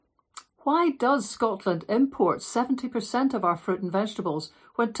Why does Scotland import 70% of our fruit and vegetables?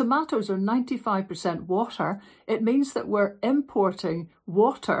 When tomatoes are 95% water, it means that we're importing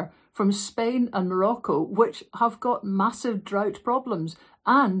water from Spain and Morocco, which have got massive drought problems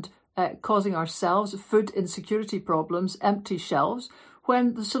and causing ourselves food insecurity problems, empty shelves,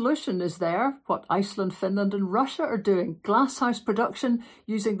 when the solution is there, what Iceland, Finland and Russia are doing, glasshouse production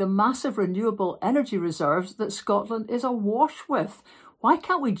using the massive renewable energy reserves that Scotland is awash with. Why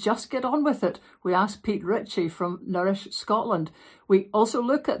can't we just get on with it? We asked Pete Ritchie from Nourish Scotland. We also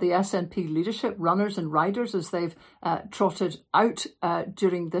look at the SNP leadership, runners and riders as they've trotted out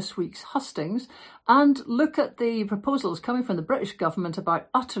during this week's hustings, and look at the proposals coming from the British government about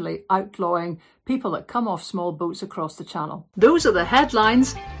utterly outlawing people that come off small boats across the Channel. Those are the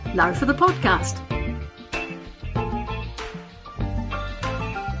headlines. Now for the podcast.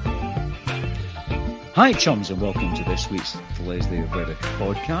 Hi chums, and welcome to this week's Leslie Redick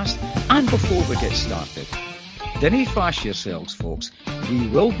podcast. And before we get started, dinna fash yourselves folks, we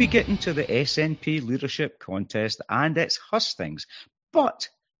will be getting to the SNP leadership contest and its hustings, but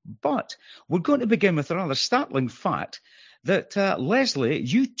we're going to begin with a rather startling fact that Leslie,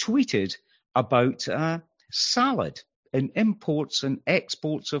 you tweeted about salad and imports and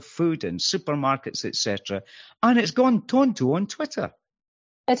exports of food in supermarkets, etc., and it's gone tonto on Twitter.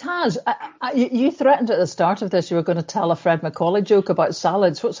 It has. You threatened at the start of this you were going to tell a Fred Macaulay joke about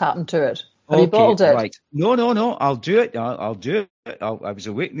salads. What's happened to it? Have you bottled it? Right. No. I'll do it. I'll do it. I was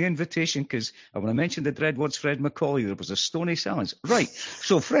awaiting the invitation because when I mentioned the dread words Fred Macaulay, there was a stony silence. Right.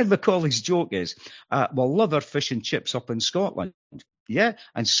 So Fred Macaulay's joke is, we'll love our fish and chips up in Scotland. Yeah.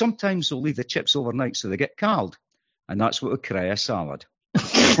 And sometimes they'll leave the chips overnight so they get called. And that's what we cry a salad.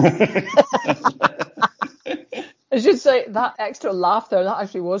 I should say that extra laugh there, that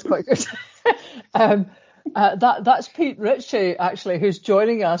actually was quite good. That's Pete Ritchie, actually, who's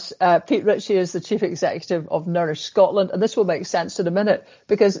joining us. Pete Ritchie is the Chief Executive of Nourish Scotland, and this will make sense in a minute,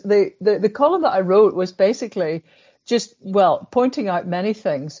 because the column that I wrote was basically just, pointing out many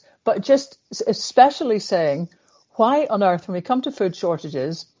things, but just especially saying, why on earth, when we come to food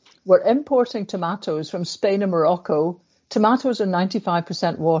shortages, we're importing tomatoes from Spain and Morocco. Tomatoes are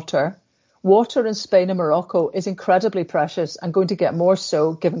 95% water. Water in Spain and Morocco is incredibly precious and going to get more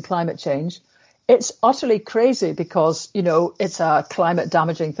so given climate change. It's utterly crazy because, it's a climate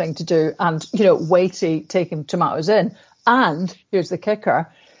damaging thing to do and, weighty taking tomatoes in. And here's the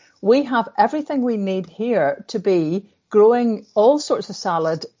kicker. We have everything we need here to be growing all sorts of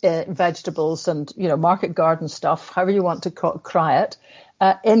salad, vegetables and, market garden stuff, however you want to cry it,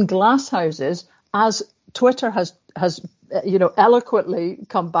 in glass houses, as Twitter has eloquently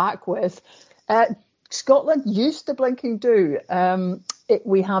come back with. Scotland used to blinking do.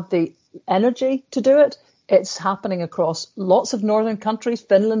 We have the energy to do it. It's happening across lots of northern countries,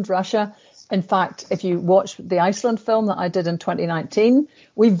 Finland, Russia. In fact, if you watch the Iceland film that I did in 2019,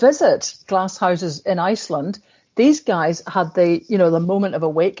 we visit glass houses in Iceland. These guys had the moment of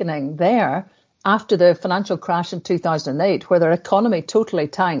awakening there after the financial crash in 2008, where their economy totally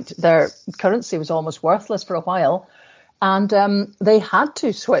tanked. Their currency was almost worthless for a while. And they had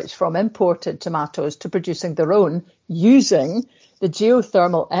to switch from imported tomatoes to producing their own using the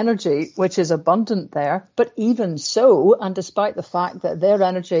geothermal energy, which is abundant there. But even so, and despite the fact that their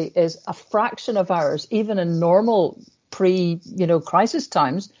energy is a fraction of ours, even in normal crisis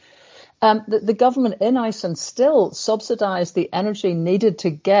times, the government in Iceland still subsidised the energy needed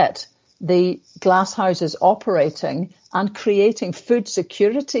to get the glass houses operating and creating food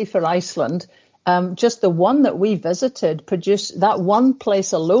security for Iceland. Just the one that we visited produced, that one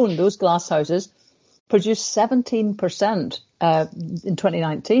place alone, those glass houses produced 17% in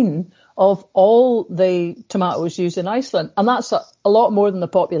 2019 of all the tomatoes used in Iceland. And that's a lot more than the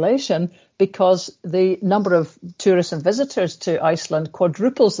population, because the number of tourists and visitors to Iceland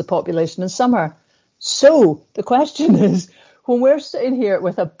quadruples the population in summer. So the question is, when we're sitting here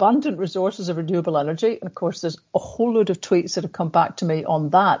with abundant resources of renewable energy, and of course there's a whole load of tweets that have come back to me on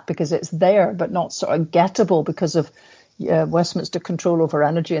that because it's there but not sort of gettable because of Westminster control over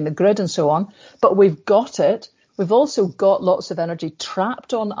energy and the grid and so on. But we've got it. We've also got lots of energy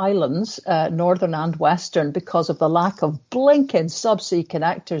trapped on islands, northern and western, because of the lack of blinking subsea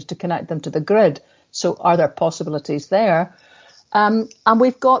connectors to connect them to the grid. So are there possibilities there? And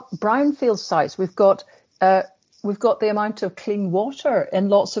we've got brownfield sites. We've got the amount of clean water in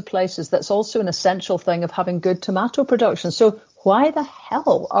lots of places. That's also an essential thing of having good tomato production. So why the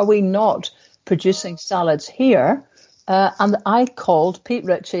hell are we not producing salads here? And I called Pete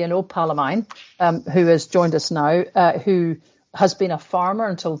Ritchie, an old pal of mine, who has joined us now, who has been a farmer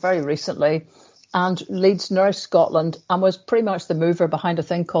until very recently, and leads Nourish Scotland and was pretty much the mover behind a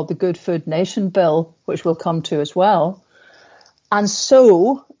thing called the Good Food Nation Bill, which we'll come to as well. And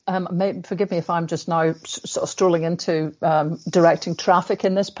so, forgive me if I'm just now sort of strolling into directing traffic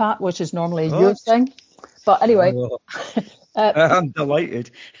in this, Pat, which is normally your thing. But anyway. I'm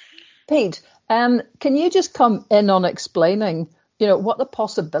delighted. Pete, can you just come in on explaining, what the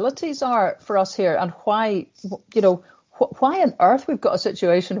possibilities are for us here and why, why on earth we've got a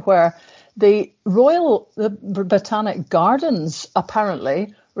situation where the Botanic Gardens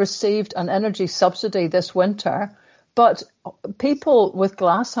apparently received an energy subsidy this winter, but people with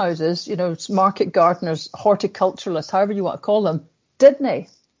glasshouses, market gardeners, horticulturalists, however you want to call them, didn't they?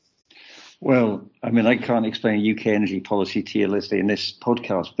 Well, I can't explain UK energy policy to you, Leslie, in this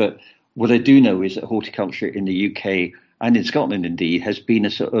podcast, but what I do know is that horticulture in the UK and in Scotland, indeed, has been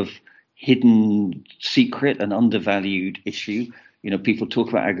a sort of hidden secret and undervalued issue. People talk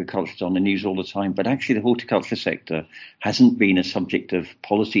about agriculture on the news all the time, but actually the horticulture sector hasn't been a subject of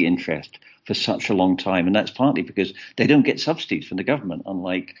policy interest for such a long time. And that's partly because they don't get subsidies from the government,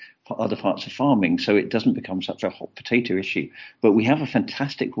 unlike other parts of farming. So it doesn't become such a hot potato issue. But we have a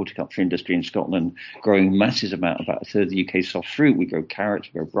fantastic horticulture industry in Scotland, growing massive amount, about a third of the UK's soft fruit. We grow carrots,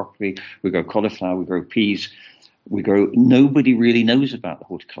 we grow broccoli, we grow cauliflower, we grow peas. Nobody really knows about the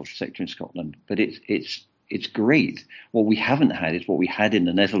horticulture sector in Scotland, but it's great. What we haven't had is what we had in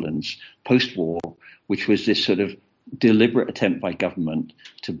the Netherlands post-war, which was this sort of deliberate attempt by government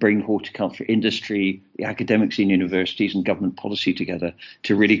to bring horticulture industry, the academics in universities and government policy together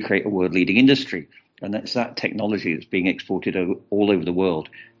to really create a world-leading industry. And that's that technology that's being exported all over the world,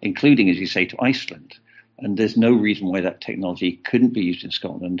 including, as you say, to Iceland. And there's no reason why that technology couldn't be used in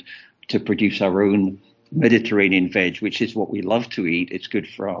Scotland to produce our own Mediterranean veg, which is what we love to eat. It's good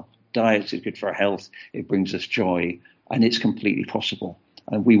for our diets, it's good for our health, it brings us joy, and it's completely possible.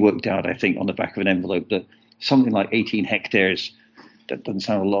 And we worked out, I think, on the back of an envelope that something like 18 hectares, that doesn't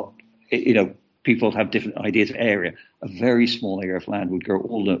sound a lot, people have different ideas of area. A very small area of land would grow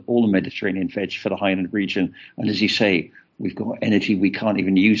all the Mediterranean veg for the Highland region. And as you say, we've got energy we can't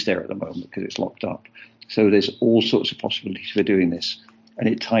even use there at the moment because it's locked up. So there's all sorts of possibilities for doing this. And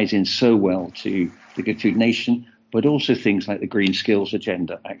it ties in so well to the Good Food Nation, but also things like the Green Skills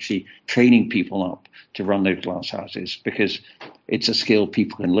Agenda, actually training people up to run those glasshouses, because it's a skill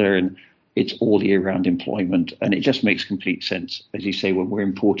people can learn. It's all year round employment, and it just makes complete sense, as you say, when we're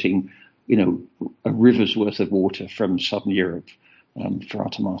importing, a river's worth of water from southern Europe for our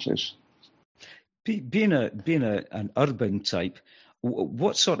tomatoes. Being an urban type,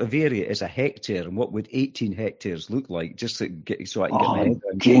 what sort of area is a hectare, and what would 18 hectares look like? Just so I can get my head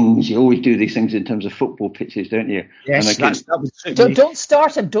around. Kings, you always do these things in terms of football pitches, don't you? Yes, don't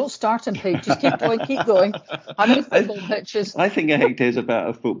start him, Pete. Just keep going. How many football pitches? I think a hectare is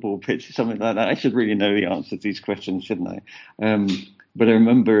about a football pitch, something like that. I should really know the answer to these questions, shouldn't I? But I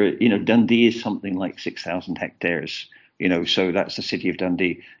remember, Dundee is something like 6,000 hectares. So that's the city of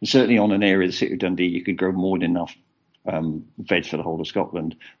Dundee. And certainly on an area of the city of Dundee, you could grow more than enough veg for the whole of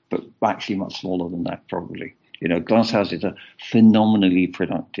Scotland, but actually much smaller than that, probably. Glasshouses are phenomenally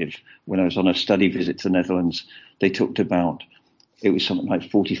productive. When I was on a study visit to the Netherlands, they talked about, it was something like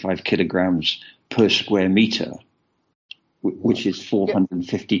 45 kilograms per square meter, which is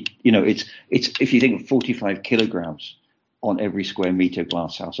 450. It's if you think of 45 kilograms on every square meter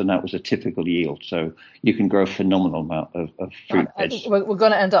glasshouse, and that was a typical yield. So you can grow a phenomenal amount of fruit. We're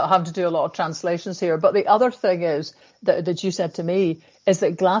going to end up having to do a lot of translations here. But the other thing is that you said to me is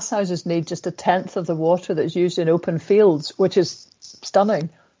that glasshouses need just a tenth of the water that's used in open fields, which is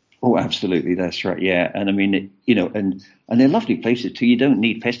stunning. Oh, absolutely. That's right. Yeah. And and they're lovely places too. You don't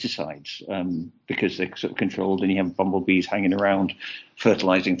need pesticides because they're sort of controlled, and you have bumblebees hanging around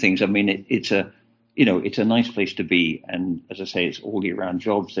fertilizing things. It's a nice place to be. And as I say, it's all year round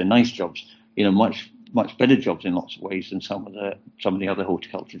jobs. They're nice jobs, much better jobs in lots of ways than some of the other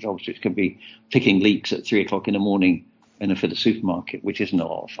horticulture jobs, which can be picking leeks at 3 o'clock in the morning for the supermarket, which isn't a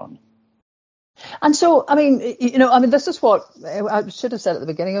lot of fun. And so, this is what I should have said at the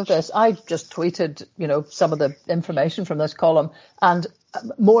beginning of this. I just tweeted, some of the information from this column, and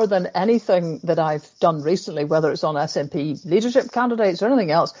more than anything that I've done recently, whether it's on SNP leadership candidates or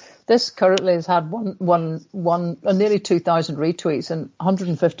anything else, this currently has had nearly 2,000 retweets and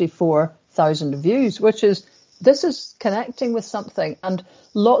 154,000 views, this is connecting with something. And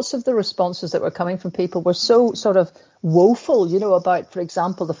lots of the responses that were coming from people were so sort of woeful, about, for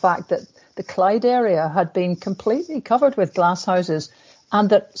example, the fact that the Clyde area had been completely covered with glasshouses,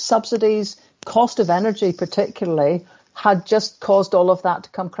 and that subsidies, cost of energy particularly, had just caused all of that to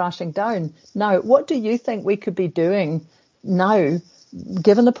come crashing down. Now, what do you think we could be doing now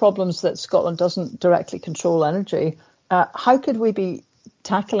given the problems that Scotland doesn't directly control energy, how could we be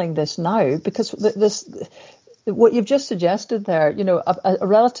tackling this now? Because what you've just suggested there, a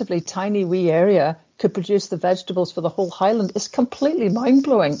relatively tiny wee area could produce the vegetables for the whole Highland is completely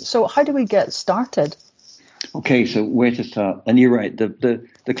mind-blowing. So how do we get started? Okay, so where to start? And you're right, the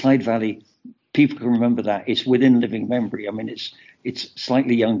Clyde Valley, people can remember that. It's within living memory. I mean, it's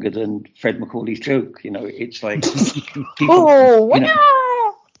slightly younger than Fred Macaulay's joke. It's like people,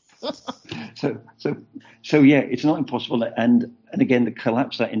 So yeah, it's not impossible. And again, the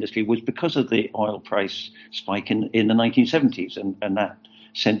collapse of that industry was because of the oil price spike in the 1970s, and that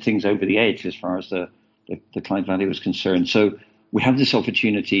sent things over the edge as far as the Clyde Valley was concerned. So we have this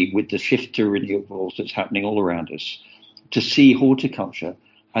opportunity with the shift to renewables that's happening all around us to see horticulture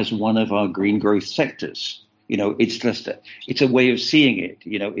as one of our green growth sectors. It's a way of seeing it.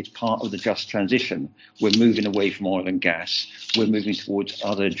 It's part of the just transition. We're moving away from oil and gas. We're moving towards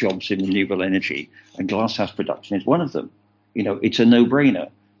other jobs in renewable energy, and glasshouse production is one of them. It's a no-brainer.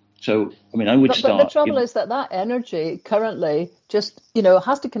 So, I would start. But the trouble is that energy currently just,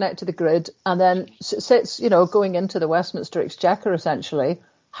 has to connect to the grid and then sits, going into the Westminster Exchequer essentially.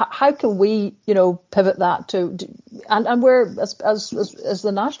 How can we, pivot that to, and we're, as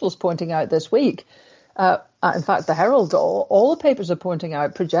the National's pointing out this week, in fact, the Herald, all the papers are pointing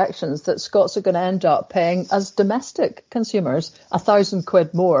out projections that Scots are going to end up paying as domestic consumers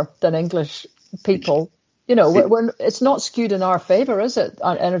 £1,000 more than English people. It's not skewed in our favour, is it,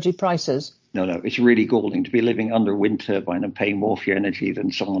 on energy prices? No, it's really galling to be living under a wind turbine and paying more for your energy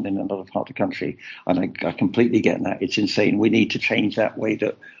than someone in another part of the country. And I completely get that. It's insane. We need to change that way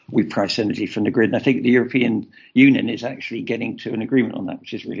that we price energy from the grid. And I think the European Union is actually getting to an agreement on that,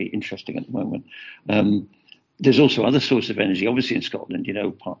 which is really interesting at the moment. There's also other sources of energy, obviously in Scotland,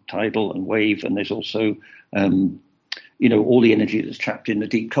 tidal and wave, and there's also all the energy that's trapped in the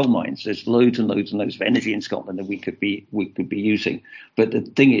deep coal mines. There's loads and loads and loads of energy in Scotland that we could be using. But the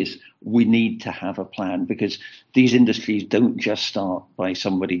thing is, we need to have a plan, because these industries don't just start by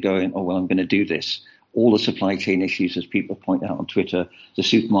somebody going, oh, well, I'm going to do this. All the supply chain issues, as people point out on Twitter, the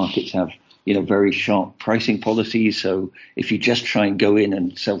supermarkets have, very sharp pricing policies. So if you just try and go in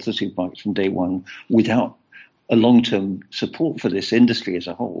and sell to the supermarkets from day one without a long-term support for this industry as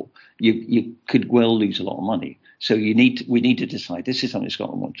a whole, you could well lose a lot of money. So we need to decide this is something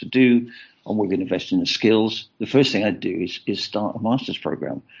Scotland wants to do, and we're going to invest in the skills. The first thing I'd do is start a master's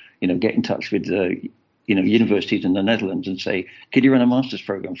program. Get in touch with universities in the Netherlands and say, could you run a master's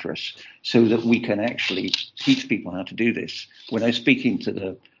program for us so that we can actually teach people how to do this? When I was speaking to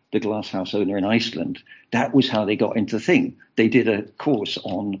the glasshouse owner in Iceland, that was how they got into the thing. They did a course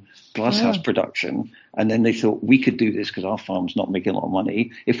on glasshouse production, and then they thought, we could do this because our farm's not making a lot of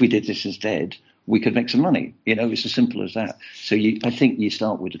money. If we did this instead, we could make some money. It's as simple as that. So I think you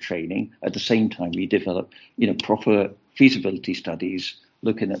start with the training. At the same time, you develop, proper feasibility studies,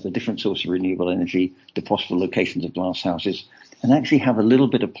 looking at the different sources of renewable energy, the possible locations of glass houses, and actually have a little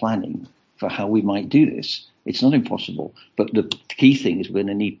bit of planning for how we might do this. It's not impossible, but the key thing is we're going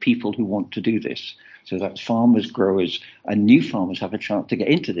to need people who want to do this. So that's farmers, growers, and new farmers have a chance to get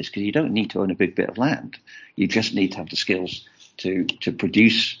into this, because you don't need to own a big bit of land. You just need to have the skills to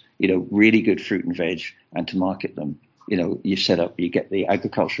produce, really good fruit and veg, and to market them. You get the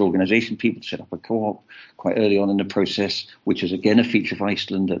agricultural organisation people to set up a co-op quite early on in the process, which is again a feature of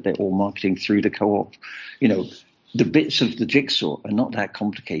Iceland, that they're all marketing through the co-op. The bits of the jigsaw are not that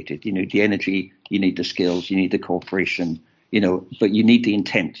complicated. The energy, you need the skills, you need the cooperation, but you need the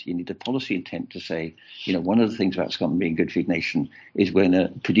intent. You need the policy intent to say, one of the things about Scotland being a good food nation is we're going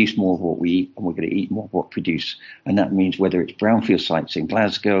to produce more of what we eat, and we're going to eat more of what we produce. And that means whether it's brownfield sites in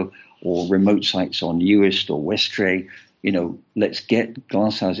Glasgow or remote sites on Uist or Westray, let's get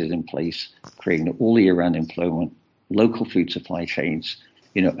glasshouses in place, creating all the year-round employment, local food supply chains,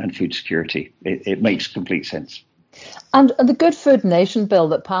 and food security. It makes complete sense. And the Good Food Nation bill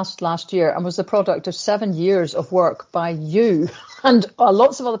that passed last year and was the product of 7 years of work by you and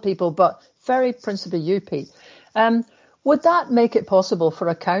lots of other people, but very principally you, Pete. Would that make it possible for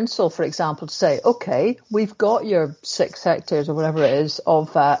a council, for example, to say, OK, we've got your 6 hectares or whatever it is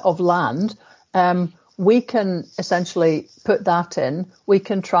of land. We can essentially put that in. We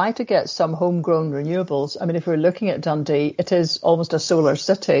can try to get some homegrown renewables. I mean, if we're looking at Dundee, it is almost a solar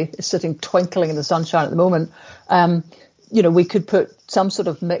city. It's sitting twinkling in the sunshine at the moment. We could put some sort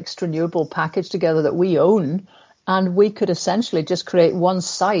of mixed renewable package together that we own, and we could essentially just create one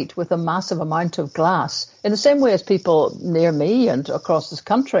site with a massive amount of glass, in the same way as people near me and across this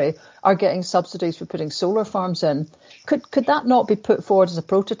country are getting subsidies for putting solar farms in. Could that not be put forward as a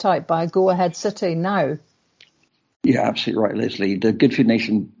prototype by Go Ahead City now? Yeah, absolutely right, Leslie. The Good Food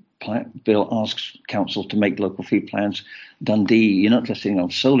Nation bill asks council to make local food plans. Dundee, you're not just sitting on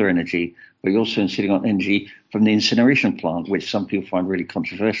solar energy, but you're also sitting on energy from the incineration plant, which some people find really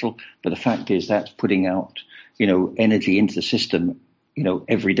controversial. But the fact is that's putting out, energy into the system,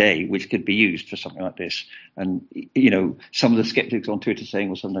 every day, which could be used for something like this. And, some of the skeptics on Twitter saying,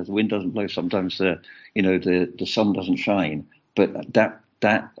 well, sometimes the wind doesn't blow, sometimes the sun doesn't shine. But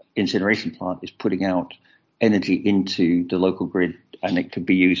that incineration plant is putting out energy into the local grid, and it could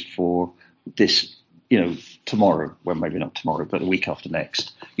be used for this, tomorrow. Well, maybe not tomorrow, but the week after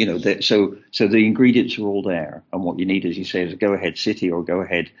next. So the ingredients are all there, and what you need, as you say, is a go-ahead city or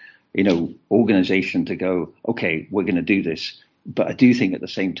go-ahead, organisation to go, okay, we're going to do this. But I do think at the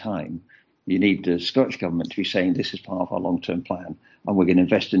same time, you need the Scottish government to be saying this is part of our long-term plan, and we're going to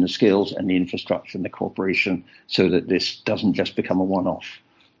invest in the skills and the infrastructure and the cooperation so that this doesn't just become a one-off.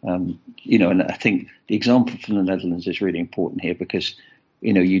 And I think the example from the Netherlands is really important here because,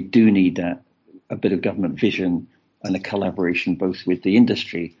 you do need a bit of government vision and a collaboration both with the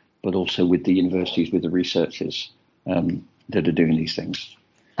industry, but also with the universities, with the researchers that are doing these things.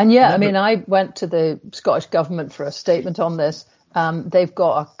 And I went to the Scottish government for a statement on this. They've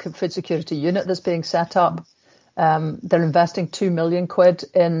got a food security unit that's being set up. They're investing £2 million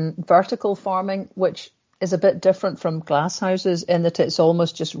in vertical farming, which is a bit different from glass houses in that it's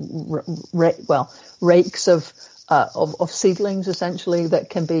almost just rakes of seedlings essentially that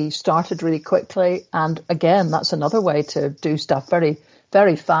can be started really quickly. And again, that's another way to do stuff very,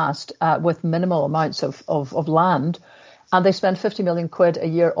 very fast with minimal amounts of land. And they spend £50 million a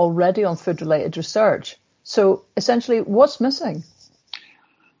year already on food related research. So essentially, what's missing?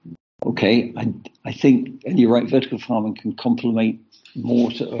 Okay, I think, and you're right, vertical farming can complement more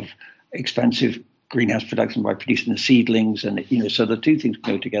sort of expensive greenhouse production by producing the seedlings, and so the two things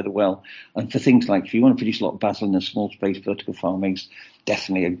go together well. And for things like if you want to produce a lot of basil in a small space, vertical farming's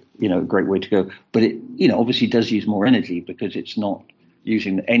definitely a great way to go. But it obviously does use more energy because it's not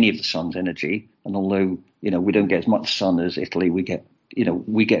using any of the sun's energy. And although we don't get as much sun as Italy, we get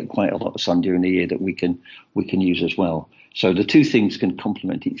quite a lot of sun during the year that we can use as well. So the two things can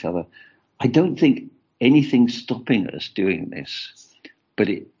complement each other. I don't think anything's stopping us doing this, but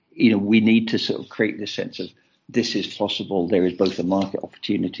we need to sort of create this sense of this is possible. There is both a market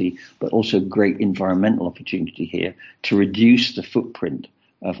opportunity, but also great environmental opportunity here to reduce the footprint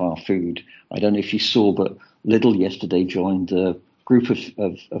of our food. I don't know if you saw, but Lidl yesterday joined a group of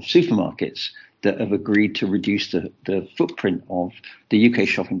supermarkets that have agreed to reduce the footprint of the UK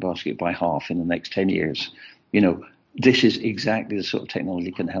shopping basket by half in the next 10 years. This is exactly the sort of technology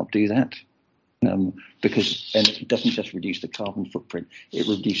that can help do that. Because it doesn't just reduce the carbon footprint, it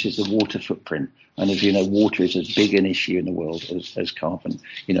reduces the water footprint. And as you know, water is as big an issue in the world as carbon,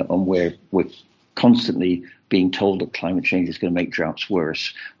 and we're constantly being told that climate change is going to make droughts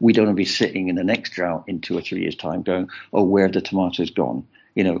worse. We don't want to be sitting in the next drought in 2 or 3 years' time going, oh, where have the tomatoes gone?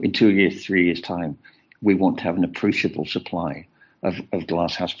 In 2 years, 3 years' time, we want to have an appreciable supply of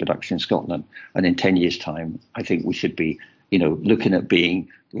glasshouse production in Scotland. And in 10 years' time, I think we should be, looking at being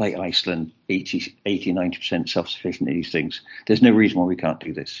like Iceland, 80, 90% self-sufficient in these things. There's no reason why we can't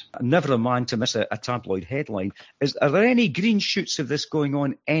do this. Never a man to miss a tabloid headline. Are there any green shoots of this going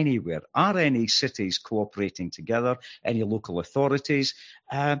on anywhere? Are any cities cooperating together? Any local authorities?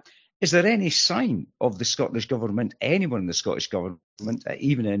 Is there any sign of the Scottish government, anyone in the Scottish government,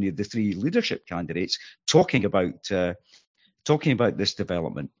 even any of the three leadership candidates, talking about this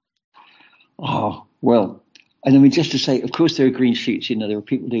development? Oh, well, and I mean, just to say, of course, there are green shoots. There are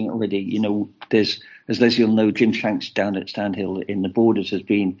people doing it already. There's, as Leslie will know, Jim Shanks down at Standhill in the Borders has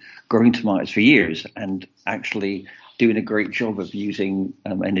been growing tomatoes for years and actually doing a great job of using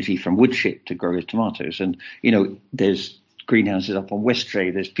energy from wood chip to grow his tomatoes. And, there's greenhouses up on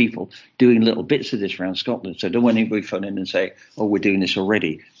Westray. There's people doing little bits of this around Scotland. So don't want anybody phone in and say, oh, we're doing this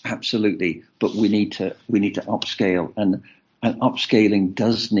already. Absolutely. But we need to upscale. And upscaling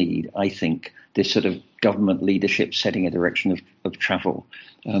does need, I think, this sort of government leadership setting a direction of travel.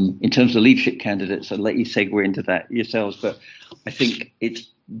 In terms of leadership candidates, I'll let you segue into that yourselves, but I think it's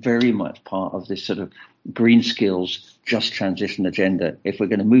very much part of this sort of green skills, just transition agenda. If we're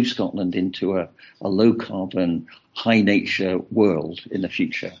going to move Scotland into a low carbon, high nature world in the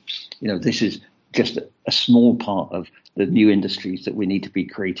future, this is just a small part of the new industries that we need to be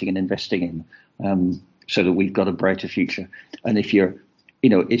creating and investing in so that we've got a brighter future. And if you're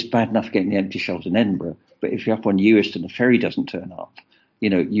it's bad enough getting the empty shelves in Edinburgh, but if you're up on Euston and the ferry doesn't turn up,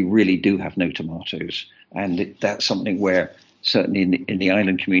 you really do have no tomatoes. And that's something where certainly in the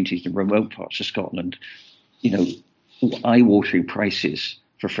island communities, the remote parts of Scotland, eye-watering prices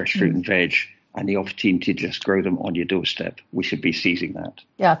for fresh fruit and veg and the opportunity to just grow them on your doorstep. We should be seizing that.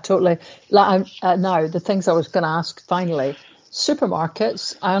 Yeah, totally. Now, the things I was going to ask finally,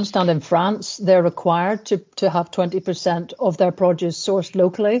 supermarkets, I understand in France, they're required to have 20% of their produce sourced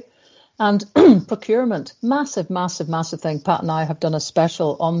locally. And procurement, massive thing. Pat and I have done a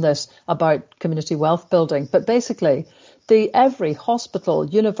special on this about community wealth building. But basically, every hospital,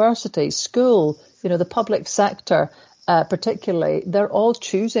 university, school, the public sector, particularly, they're all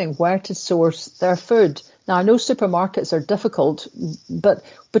choosing where to source their food. Now, I know supermarkets are difficult, but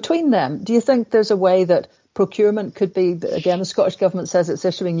between them, do you think there's a way that procurement could be, again, the Scottish Government says it's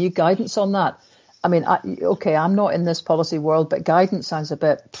issuing new guidance on that. I mean, I'm not in this policy world, but guidance sounds a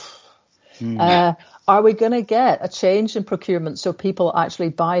bit... Are we going to get a change in procurement so people actually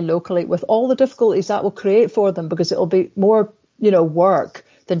buy locally with all the difficulties that will create for them, because it'll be more, work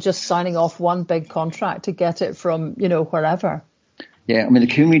than just signing off one big contract to get it from, wherever? Yeah, I mean,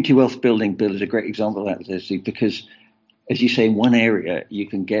 the Community Wealth Building Bill is a great example of that, Leslie, because, as you say, in one area, you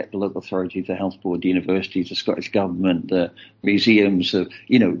can get the local authority, the health board, the universities, the Scottish Government, the museums,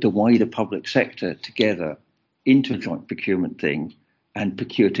 the wider public sector together into a joint procurement thing and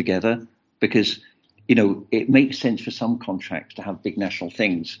procure together. Because, it makes sense for some contracts to have big national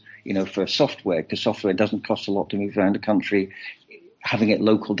things, for software, because software doesn't cost a lot to move around the country. Having it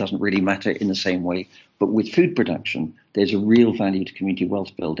local doesn't really matter in the same way. But with food production, there's a real value to community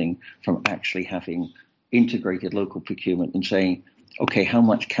wealth building from actually having integrated local procurement and saying, OK, how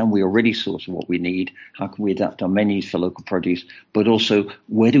much can we already source of what we need? How can we adapt our menus for local produce? But also,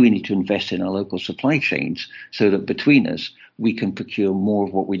 where do we need to invest in our local supply chains so that between us, we can procure more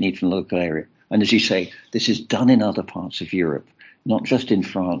of what we need from the local area? And as you say, this is done in other parts of Europe, not just in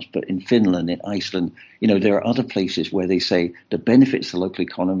France, but in Finland, in Iceland. There are other places where they say the benefits to the local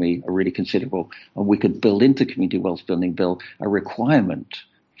economy are really considerable. And we could build into Community Wealth Building Bill a requirement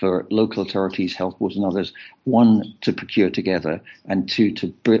for local authorities, health boards and others, one, to procure together, and two, to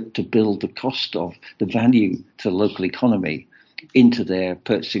build the cost of the value to the local economy into their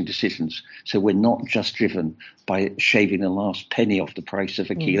purchasing decisions. So we're not just driven by shaving the last penny off the price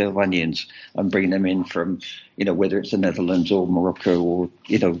of a kilo of onions and bringing them in from, whether it's the Netherlands or Morocco or,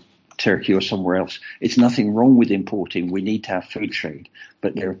 Turkey or somewhere else. It's nothing wrong with importing. We need to have food trade.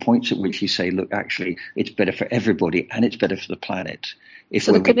 But there are points at which you say, look, actually, it's better for everybody and it's better for the planet. If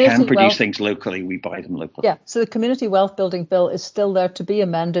we can produce things locally, we buy them locally. Yeah, so the Community Wealth Building Bill is still there to be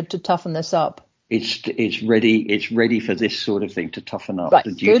amended to toughen this up. It's ready for this sort of thing to toughen up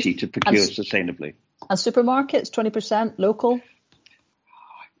the duty to procure sustainably. And supermarkets, 20% local?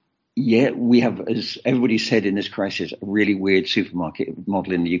 Yeah, we have, as everybody said in this crisis, a really weird supermarket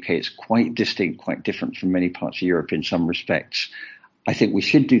model in the UK. It's quite distinct, quite different from many parts of Europe in some respects. I think we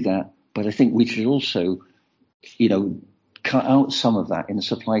should do that, but I think we should also, cut out some of that in the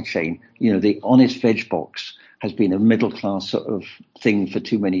supply chain. The honest veg box has been a middle class sort of thing for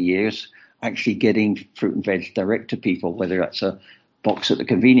too many years. Actually getting fruit and veg direct to people, whether that's a box at the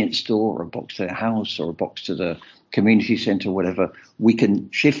convenience store or a box to their house or a box to the community centre or whatever, we can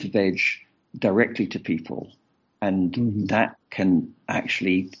shift veg directly to people. And that can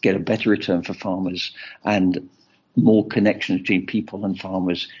actually get a better return for farmers and more connections between people and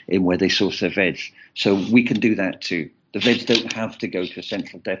farmers in where they source their veg. So we can do that too. The veg don't have to go to a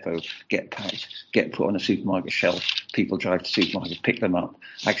central depot, get packed, get put on a supermarket shelf. People drive to supermarkets, pick them up.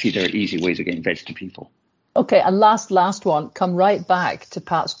 Actually, there are easy ways of getting veg to people. OK, and last one, come right back to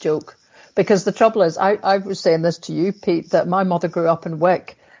Pat's joke. Because the trouble is, I was saying this to you, Pete, that my mother grew up in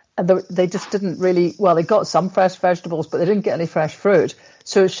Wick and they just didn't really, they got some fresh vegetables, but they didn't get any fresh fruit.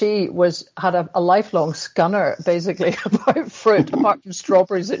 So she had a lifelong scunner, basically, about fruit, apart from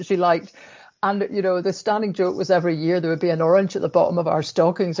strawberries that she liked. And, the standing joke was every year there would be an orange at the bottom of our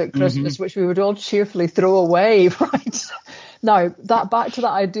stockings at Christmas, which we would all cheerfully throw away, right? Now, back to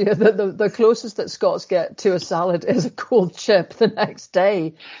that idea that the closest that Scots get to a salad is a cold chip the next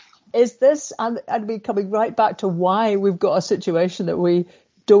day. Is this, and we coming right back to why we've got a situation that we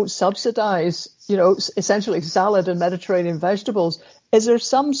don't subsidise, essentially salad and Mediterranean vegetables. Is there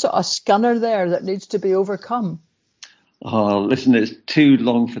some sort of scunner there that needs to be overcome? Oh, listen, it's too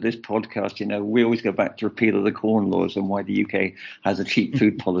long for this podcast. We always go back to repeal of the Corn Laws and why the UK has a cheap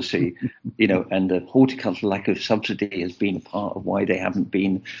food policy, and the horticultural lack of subsidy has been a part of why they haven't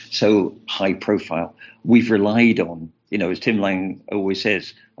been so high profile. We've relied on, as Tim Lang always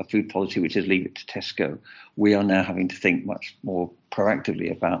says, a food policy which is leave it to Tesco. We are now having to think much more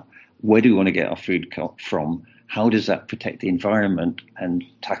proactively about where do we want to get our food from? How does that protect the environment and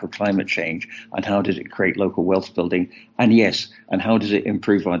tackle climate change? And how does it create local wealth building? And yes, and how does it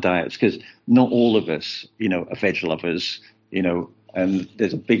improve our diets? Because not all of us, are veg lovers, And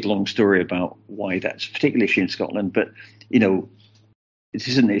there's a big, long story about why that's a particular issue in Scotland. But, this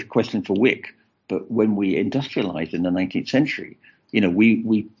isn't a question for Wick, but when we industrialised in the 19th century,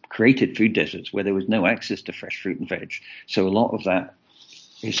 we created food deserts where there was no access to fresh fruit and veg. So a lot of that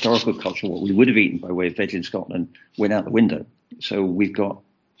historical culture, what we would have eaten by way of veg in Scotland, went out the window. So we've got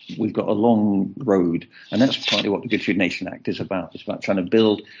a long road, and that's partly what the Good Food Nation Act is about. It's about trying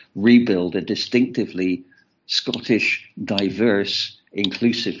to rebuild a distinctively Scottish, diverse,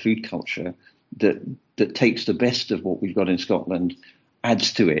 inclusive food culture that takes the best of what we've got in Scotland,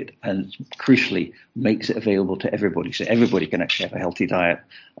 adds to it, and crucially makes it available to everybody, so everybody can actually have a healthy diet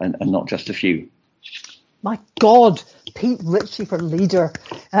and not just a few. My God, Pete Ritchie for leader.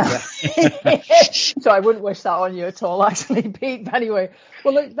 So I wouldn't wish that on you at all, actually, Pete. But anyway,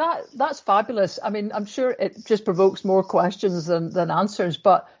 well, look, that's fabulous. I mean, I'm sure it just provokes more questions than answers.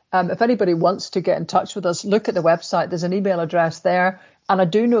 But if anybody wants to get in touch with us, look at the website. There's an email address there. And I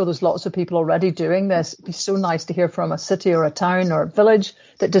do know there's lots of people already doing this. It'd be so nice to hear from a city or a town or a village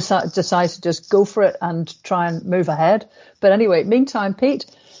that decides to just go for it and try and move ahead. But anyway, meantime, Pete,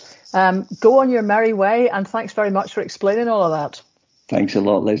 go on your merry way. And thanks very much for explaining all of that. Thanks a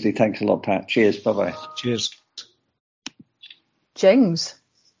lot, Leslie. Thanks a lot, Pat. Cheers. Bye-bye. Cheers. Jings.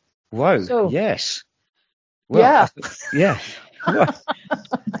 Wow. So, yes. Well, yeah. Well,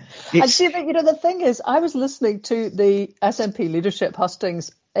 and see, the thing is, I was listening to the SNP leadership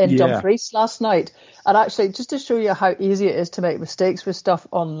hustings in Dumfries last night, and actually, just to show you how easy it is to make mistakes with stuff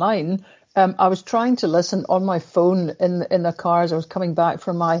online, I was trying to listen on my phone in the car as I was coming back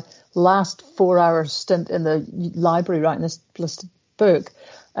from my last 4-hour stint in the library writing this book,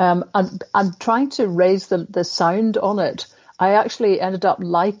 and trying to raise the sound on it. I actually ended up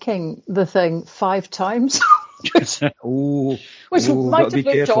liking the thing 5 times. Which might have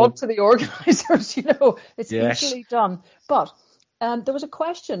looked odd to the organisers, it's easily done. But there was a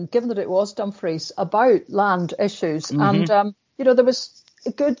question, given that it was Dumfries, about land issues. Mm-hmm. And, there was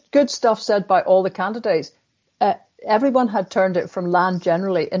good stuff said by all the candidates. Everyone had turned it from land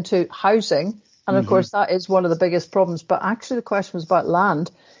generally into housing. And, of course, that is one of the biggest problems. But actually the question was about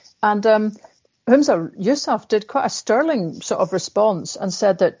land. And Humza Yousaf did quite a sterling sort of response and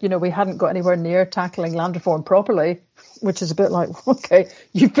said that, we hadn't got anywhere near tackling land reform properly, which is a bit like, okay,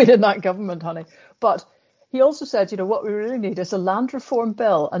 you've been in that government, honey. But he also said, what we really need is a land reform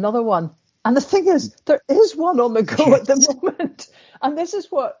bill, another one. And the thing is, there is one on the go at the moment. And this is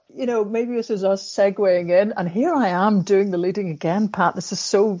what, maybe this is us segueing in. And here I am doing the leading again, Pat. This is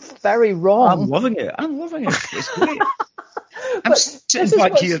so very wrong. I'm loving it. It's great. I'm sitting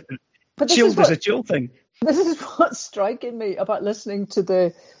back here. Chilled as a chill thing. This is what's striking me about listening to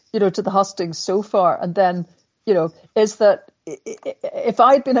the hustings so far. And then, is that if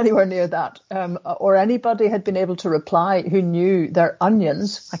I'd been anywhere near that, or anybody had been able to reply who knew their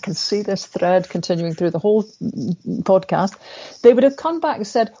onions, I can see this thread continuing through the whole podcast, they would have come back and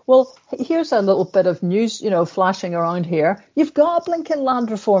said, well, here's a little bit of news, flashing around here. You've got a blinking land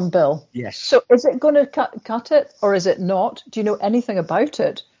reform bill. Yes. So is it going to cut it or is it not? Do you know anything about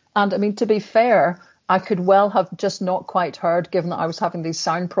it? And I mean, to be fair, I could well have just not quite heard, given that I was having these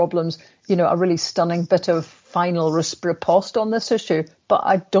sound problems, a really stunning bit of final riposte on this issue. But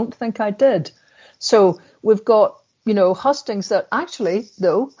I don't think I did. So we've got, hustings that actually,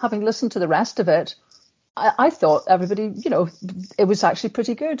 though, having listened to the rest of it, I thought everybody, it was actually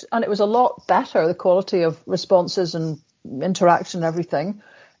pretty good. And it was a lot better, the quality of responses and interaction and everything,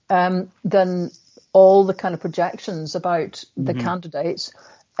 than all the kind of projections about the candidates.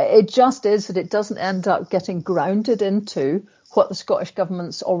 It just is that it doesn't end up getting grounded into what the Scottish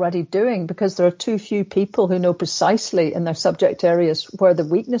government's already doing, because there are too few people who know precisely in their subject areas where the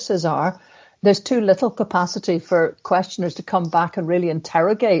weaknesses are. There's too little capacity for questioners to come back and really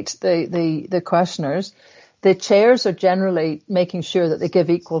interrogate the questioners. The chairs are generally making sure that they give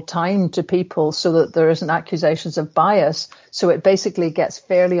equal time to people so that there isn't accusations of bias. So it basically gets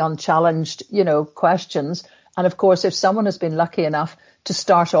fairly unchallenged, questions. And of course, if someone has been lucky enough to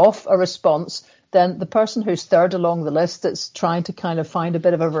start off a response, then the person who's third along the list that's trying to kind of find a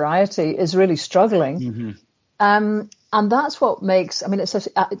bit of a variety is really struggling. Mm-hmm. And that's what makes,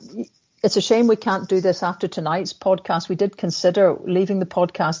 it's a shame we can't do this after tonight's podcast. We did consider leaving the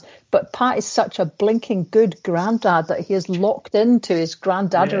podcast, but Pat is such a blinking good granddad that he is locked into his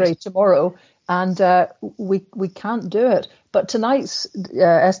granddaddery tomorrow, and we can't do it. But tonight's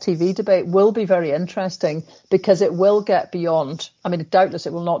STV debate will be very interesting because it will get beyond, doubtless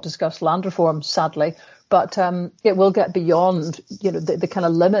it will not discuss land reform, sadly, but it will get beyond, the kind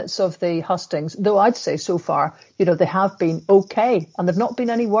of limits of the hustings, though I'd say so far, they have been okay, and they've not been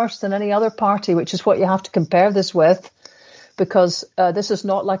any worse than any other party, which is what you have to compare this with. because this is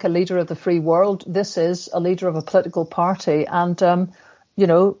not like a leader of the free world. This is a leader of a political party, and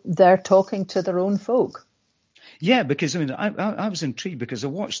they're talking to their own folk. Yeah, because I was intrigued because I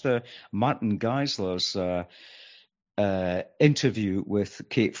watched Martin Geisler's interview with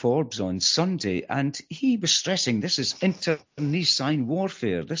Kate Forbes on Sunday, and he was stressing this is internecine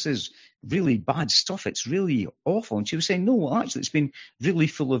warfare. This is really bad stuff. It's really awful. And she was saying, no, actually, it's been really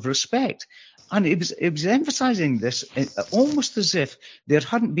full of respect. And it was emphasising this almost as if there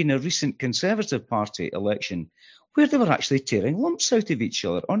hadn't been a recent Conservative Party election where they were actually tearing lumps out of each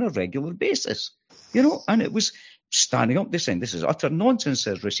other on a regular basis. And it was standing up, they're saying, this is utter nonsense,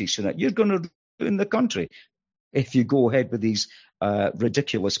 says Rishi Sunak. You're going to ruin the country if you go ahead with these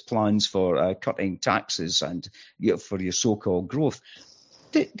ridiculous plans for cutting taxes and for your so-called growth.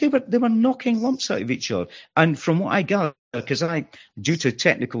 They were knocking lumps out of each other. And from what I gather, because due to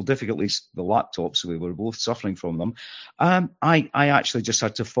technical difficulties, the laptops, we were both suffering from them, I actually just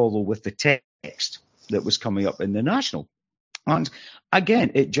had to follow with the text that was coming up in the National. And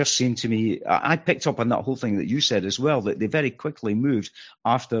again, it just seemed to me, I picked up on that whole thing that you said as well, that they very quickly moved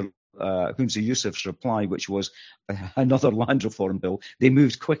after Hunza Yousaf's reply, which was another land reform bill. They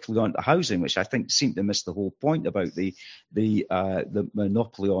moved quickly on to housing, which I think seemed to miss the whole point about the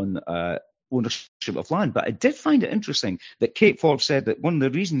monopoly on ownership of land. But I did find it interesting that Kate Forbes said that one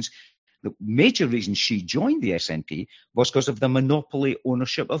of the major reasons she joined the SNP was because of the monopoly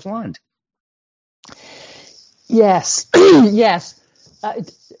ownership of land. Yes, yes,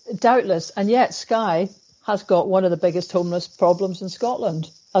 doubtless. And yet Skye has got one of the biggest homeless problems in Scotland,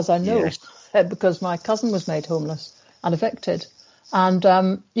 as I know, yes. Because my cousin was made homeless and evicted. And,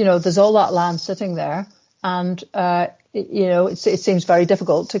 there's all that land sitting there. And, it seems very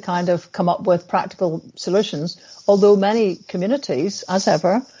difficult to kind of come up with practical solutions, although many communities, as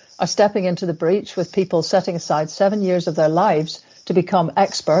ever, are stepping into the breach with people setting aside 7 years of their lives to become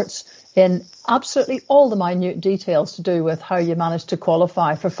experts in absolutely all the minute details to do with how you manage to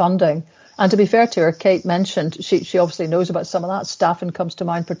qualify for funding. And to be fair to her, Kate mentioned she obviously knows about some of that. Staffing comes to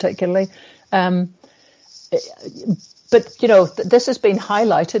mind particularly. But, this has been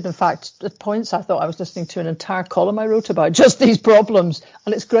highlighted. In fact, at points I thought I was listening to an entire column I wrote about just these problems.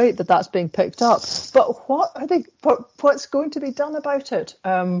 And it's great that that's being picked up. But what's going to be done about it?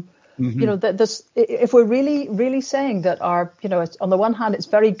 If we're really, really saying that on the one hand, it's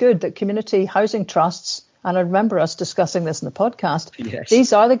very good that community housing trusts, and I remember us discussing this in the podcast, yes.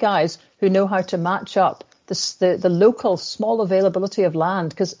 These are the guys who know how to match up the local small availability of land,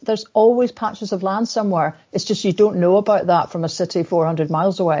 because there's always patches of land somewhere. It's just you don't know about that from a city 400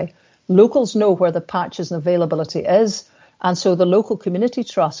 miles away. Locals know where the patches and availability is, and so the local community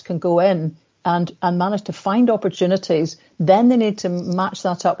trust can go in and manage to find opportunities. Then they need to match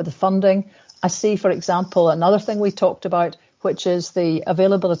that up with the funding. I see, for example, another thing we talked about, which is the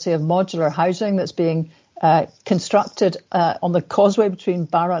availability of modular housing that's being constructed on the causeway between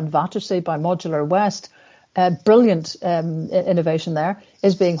Barra and Battersea by Modular West. Brilliant innovation there,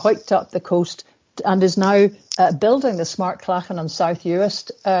 is being hiked up the coast and is now building the Smart Clachan on South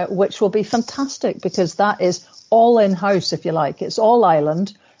Uist, which will be fantastic because that is all in-house, if you like. It's all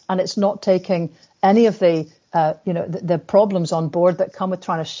island. And it's not taking any of the problems on board that come with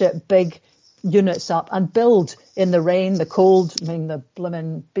trying to ship big units up and build in the rain, the cold, the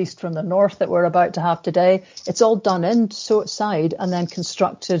blimmin' beast from the north that we're about to have today. It's all done inside and then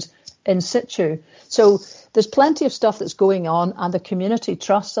constructed in situ. So there's plenty of stuff that's going on, and the community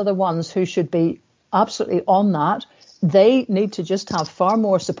trusts are the ones who should be absolutely on that. They need to just have far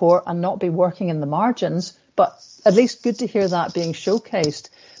more support and not be working in the margins, but at least good to hear that being showcased.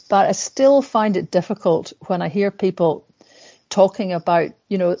 But I still find it difficult when I hear people talking about,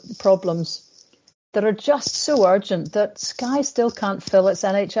 problems that are just so urgent that Skye still can't fill its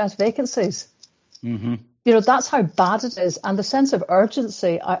NHS vacancies. Mm-hmm. That's how bad it is. And the sense of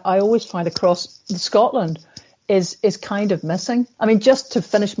urgency I always find across Scotland is kind of missing. I mean, just to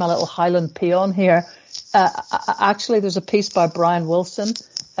finish my little Highland peon here, actually there's a piece by Brian Wilson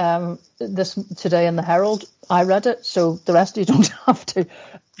this today in the Herald. I read it, so the rest of you don't have to,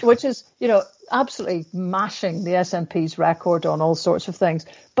 which is, absolutely mashing the SNP's record on all sorts of things.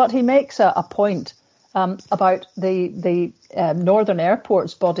 But he makes a point about the Northern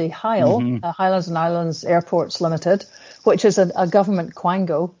Airports body, HIAL, Highlands and Islands Airports Limited, which is a government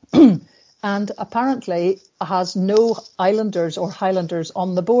quango, and apparently has no islanders or Highlanders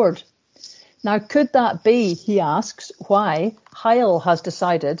on the board. Now, could that be, he asks, why HIAL has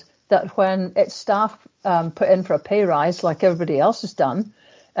decided that when its staff put in for a pay rise, like everybody else has done,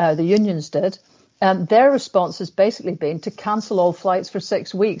 the unions did, their response has basically been to cancel all flights for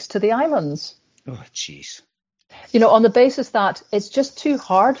 6 weeks to the islands. Oh, jeez. On the basis that it's just too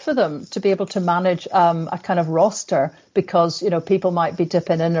hard for them to be able to manage a kind of roster because, people might be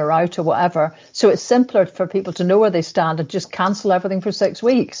dipping in or out or whatever. So it's simpler for people to know where they stand and just cancel everything for 6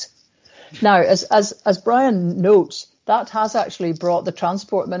 weeks. Now, as Brian notes, that has actually brought the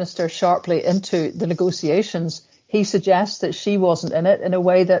Transport Minister sharply into the negotiations. He suggests that she wasn't in it in a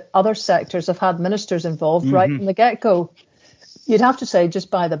way that other sectors have had ministers involved right from the get-go. You'd have to say, just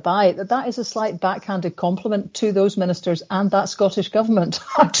by the by, that is a slight backhanded compliment to those ministers and that Scottish government,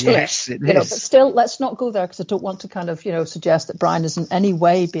 actually. Yes, it is. But still, let's not go there because I don't want to kind of, suggest that Brian is in any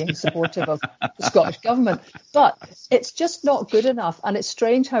way being supportive of the Scottish government. But it's just not good enough. And it's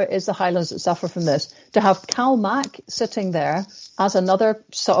strange how it is the Highlands that suffer from this. To have CalMac sitting there as another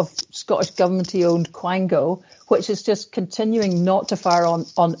sort of Scottish government-y owned quango, which is just continuing not to fire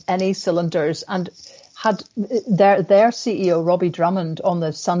on any cylinders, and had their CEO, Robbie Drummond, on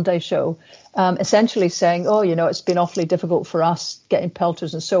the Sunday show, essentially saying, it's been awfully difficult for us getting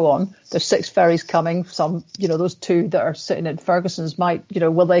pelters and so on. There's 6 ferries coming. Some, those 2 that are sitting in Ferguson's might,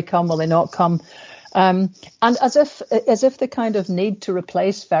 will they come? Will they not come? And as if the kind of need to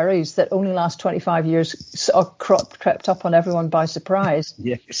replace ferries that only last 25 years sort of crept up on everyone by surprise.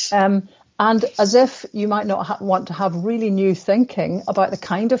 Yes. And as if you might not want to have really new thinking about the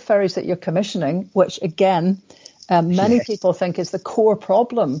kind of ferries that you're commissioning, which, again, many people think is the core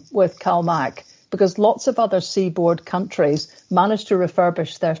problem with CalMac, because lots of other seaboard countries manage to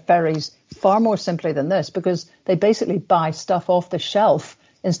refurbish their ferries far more simply than this, because they basically buy stuff off the shelf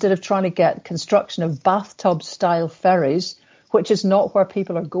instead of trying to get construction of bathtub-style ferries, which is not where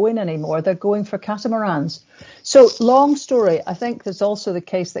people are going anymore. They're going for catamarans. So, long story, I think there's also the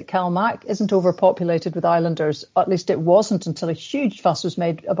case that CalMac isn't overpopulated with islanders. At least it wasn't until a huge fuss was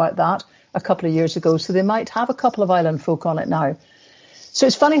made about that a couple of years ago. So they might have a couple of island folk on it now. So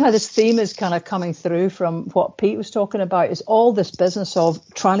it's funny how this theme is kind of coming through from what Pete was talking about, is all this business of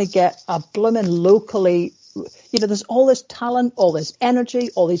trying to get a blooming locally, there's all this talent, all this energy,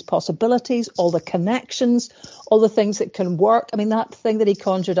 all these possibilities, all the connections, all the things that can work. I mean, that thing that he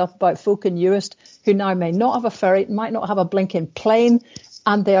conjured up about folk in Uist who now may not have a ferry, might not have a blinking plane,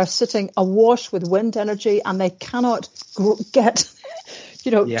 and they are sitting awash with wind energy and they cannot get,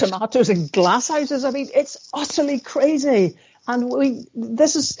 Yes. tomatoes in glass houses. I mean, it's utterly crazy. And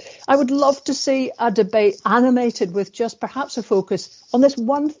I would love to see a debate animated with just perhaps a focus on this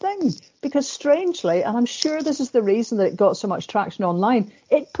one thing, because strangely, and I'm sure this is the reason that it got so much traction online,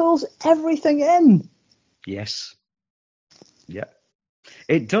 it pulls everything in. Yes. Yeah.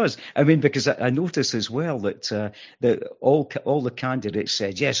 It does. I mean, because I notice as well that all the candidates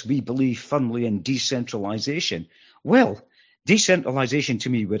said, yes, we believe firmly in decentralisation. Well, decentralisation to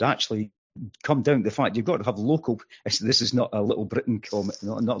me would actually come down to the fact you've got to have local. This is not a Little Britain comment,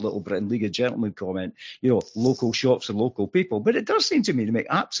 not Little Britain League of Gentlemen comment. Local shops and local people. But it does seem to me to make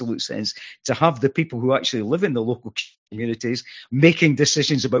absolute sense to have the people who actually live in the local communities making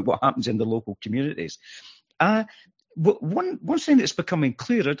decisions about what happens in the local communities. One thing that's becoming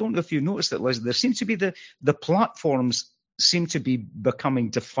clear, I don't know if you noticed it, Liz, there seems to be the platforms seem to be becoming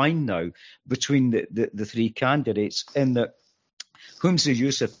defined now between the 3 candidates, in that Humza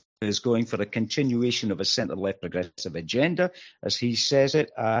Yousaf is going for a continuation of a centre-left progressive agenda, as he says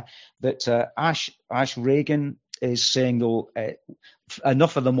it. That Ash Regan is saying, though,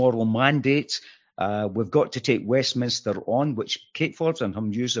 enough of the moral mandate. We've got to take Westminster on, which Kate Forbes and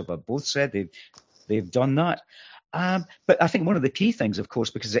Humza Yousaf have both said they've done that. But I think one of the key things, of course,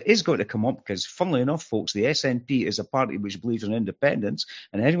 because it is going to come up, because funnily enough, folks, the SNP is a party which believes in independence,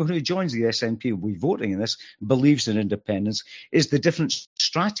 and anyone who joins the SNP will be voting in this, believes in independence, is the different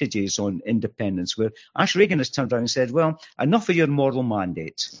strategies on independence, where Ash Regan has turned around and said, well, enough of your moral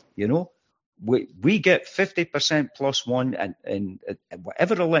mandate, We get 50% plus one, and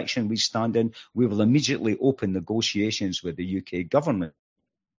whatever election we stand in, we will immediately open negotiations with the UK government.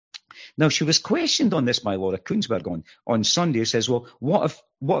 Now, she was questioned on this by Laura Kuenssberg on Sunday, who says, well, what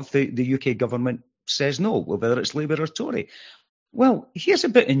if the UK government says no, whether it's Labour or Tory? Well, here's a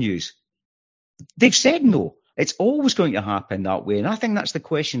bit of news. They've said no. It's always going to happen that way. And I think that's the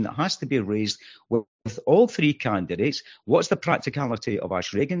question that has to be raised with all 3 candidates. What's the practicality of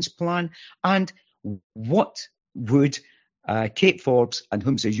Ash Regan's plan? And what would Kate Forbes and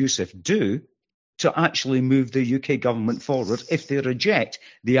Humza Yousaf do to actually move the UK government forward if they reject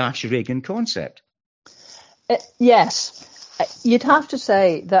the Ash Regan concept? Yes. You'd have to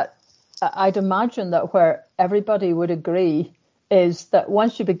say that I'd imagine that where everybody would agree is that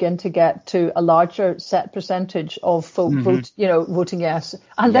once you begin to get to a larger set percentage of folk voting yes,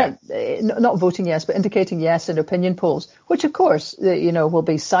 and then not voting yes, but indicating yes in opinion polls, which of course, will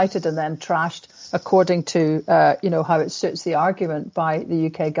be cited and then trashed according to, how it suits the argument by the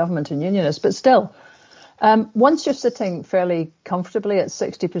UK government and unionists. But still, once you're sitting fairly comfortably at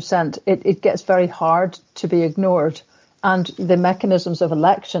 60%, it gets very hard to be ignored. And the mechanisms of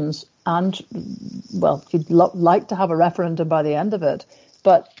elections and, well, you'd like to have a referendum by the end of it.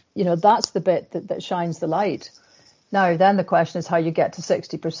 But, that's the bit that shines the light. Now, then the question is how you get to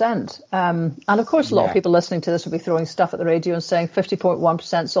 60%. And of course, a lot of people listening to this will be throwing stuff at the radio and saying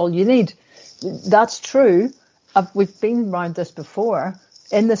 50.1% is all you need. That's true. We've been around this before,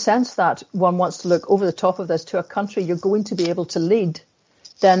 in the sense that one wants to look over the top of this to a country you're going to be able to lead.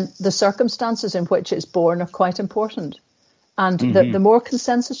 Then the circumstances in which it's born are quite important. And the more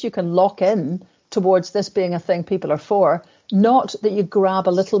consensus you can lock in towards this being a thing people are for, not that you grab a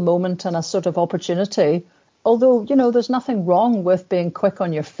little moment and a sort of opportunity. Although, there's nothing wrong with being quick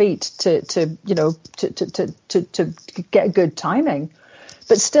on your feet to get good timing.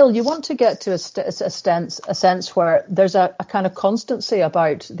 But still, you want to get to a sense where there's a kind of constancy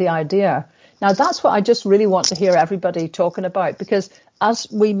about the idea. Now, that's what I just really want to hear everybody talking about, because as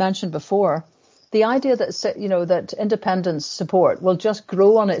we mentioned before, the idea that, that independence support will just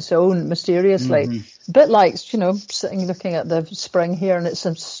grow on its own mysteriously, a bit like, sitting looking at the spring here, and it's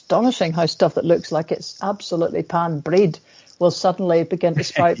astonishing how stuff that looks like it's absolutely pan-breed will suddenly begin to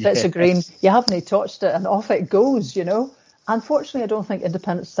sprout bits of green. You haven't even touched it and off it goes, Unfortunately, I don't think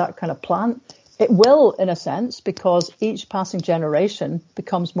independence is that kind of plant. It will, in a sense, because each passing generation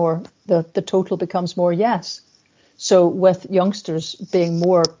becomes more, the total becomes more yes. So with youngsters being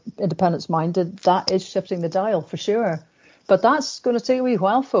more independence-minded, that is shifting the dial for sure. But that's going to take a wee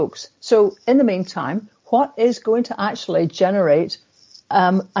while, folks. So in the meantime, what is going to actually generate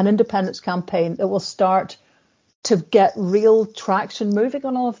an independence campaign that will start to get real traction moving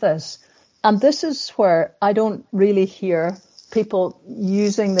on all of this? And this is where I don't really hear people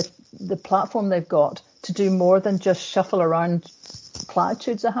using the platform they've got to do more than just shuffle around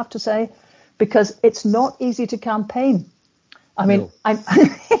platitudes, I have to say. Because it's not easy to campaign. I mean, I've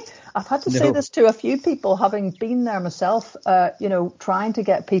had to say this to a few people, having been there myself, trying to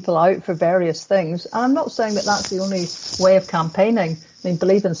get people out for various things. And I'm not saying that that's the only way of campaigning. I mean,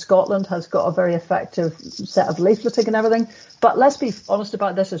 Believe in Scotland has got a very effective set of leafleting and everything. But let's be honest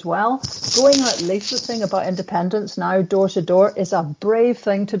about this as well. Going out leafleting about independence now, door to door, is a brave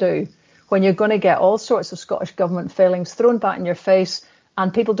thing to do when you're going to get all sorts of Scottish government failings thrown back in your face.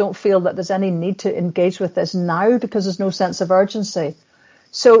 And people don't feel that there's any need to engage with this now because there's no sense of urgency.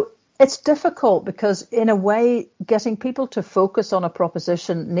 So it's difficult because, in a way, getting people to focus on a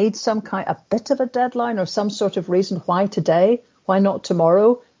proposition needs a bit of a deadline or some sort of reason why today, why not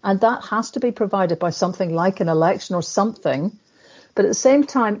tomorrow. And that has to be provided by something like an election or something. But at the same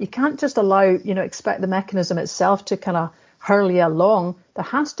time, you can't just expect the mechanism itself to kind of hurl you along. There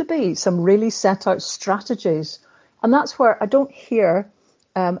has to be some really set out strategies. And that's where I don't hear.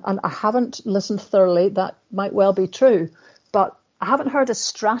 And I haven't listened thoroughly, that might well be true, but I haven't heard a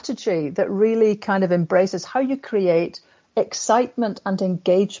strategy that really kind of embraces how you create excitement and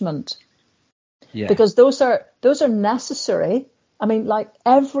engagement. Yeah. Because those are necessary. I mean, like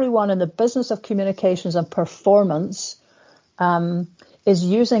everyone in the business of communications and performance is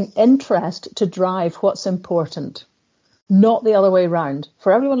using interest to drive what's important, not the other way around.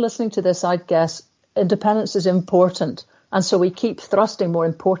 For everyone listening to this, I'd guess independence is important. And so we keep thrusting more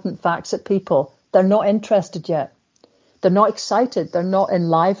important facts at people. They're not interested yet. They're not excited. They're not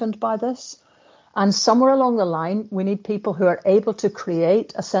enlivened by this. And somewhere along the line, we need people who are able to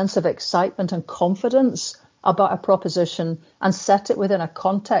create a sense of excitement and confidence about a proposition and set it within a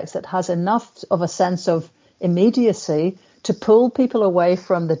context that has enough of a sense of immediacy to pull people away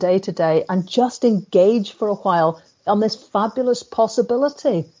from the day-to-day and just engage for a while on this fabulous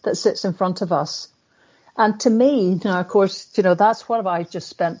possibility that sits in front of us. And to me, of course, that's what I just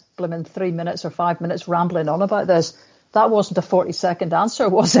spent blimmin' 3 minutes or 5 minutes rambling on about this. That wasn't a 40-second answer,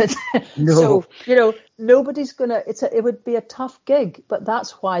 was it? No. So, nobody's going to, it would be a tough gig, but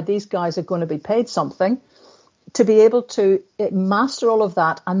that's why these guys are going to be paid something to be able to master all of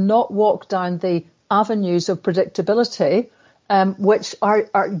that and not walk down the avenues of predictability, which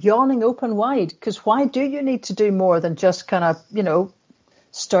are yawning open wide. Because why do you need to do more than just kind of,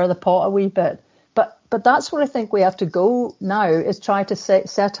 stir the pot a wee bit? But that's where I think we have to go now, is try to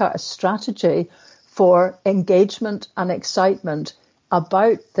set out a strategy for engagement and excitement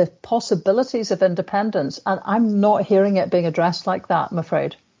about the possibilities of independence. And I'm not hearing it being addressed like that, I'm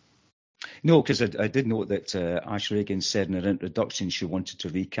afraid. No, because I did note that Ash Regan said in her introduction she wanted to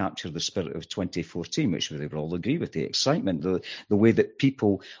recapture the spirit of 2014, which we would all agree with, the excitement, the way that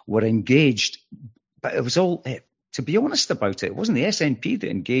people were engaged. But it was all to be honest about it, it wasn't the SNP that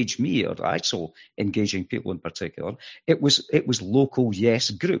engaged me or ISIL engaging people in particular. It was local yes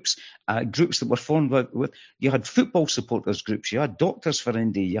groups, groups that were formed with, you had football supporters groups, you had Doctors for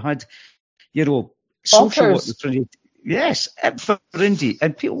Indy, you had, social workers. Yes, for Indy,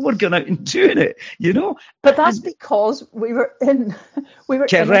 and people were going out and doing it, But that's because we were in a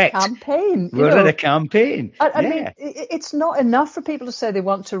campaign. We were in a campaign. I mean, it's not enough for people to say they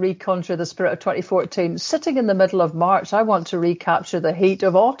want to reconjure the spirit of 2014. Sitting in the middle of March, I want to recapture the heat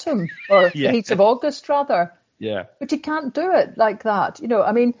of autumn, or the heat of August, rather. Yeah. But you can't do it like that.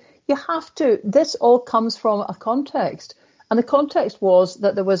 I mean, you have to. This all comes from a context. And the context was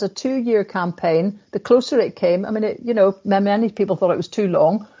that there was a 2-year campaign. The closer it came, I mean, many people thought it was too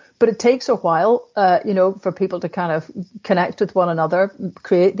long, but it takes a while, for people to kind of connect with one another,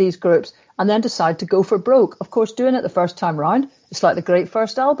 create these groups, and then decide to go for broke. Of course, doing it the first time round, it's like the great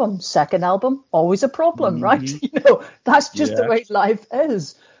first album. Second album, always a problem, right? That's just the way life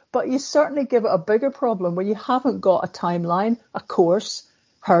is. But you certainly give it a bigger problem where you haven't got a timeline, a course,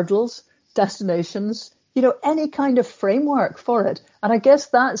 hurdles, destinations, any kind of framework for it. And I guess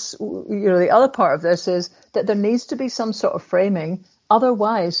that's, the other part of this is that there needs to be some sort of framing.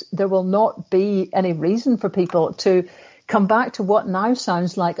 Otherwise, there will not be any reason for people to come back to what now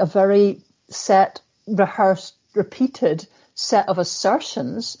sounds like a very set, rehearsed, repeated set of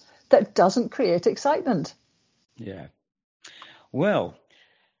assertions that doesn't create excitement. Yeah. Well,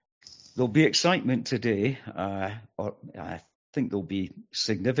 there'll be excitement today, or I think there'll be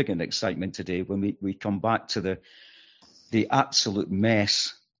significant excitement today when we come back to the absolute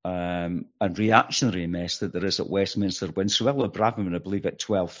mess and reactionary mess that there is at Westminster when Suella Braverman, I believe at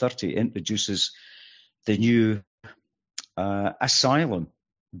 12:30, introduces the new asylum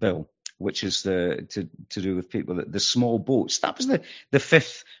bill, which is to do with people, the small boats. That was the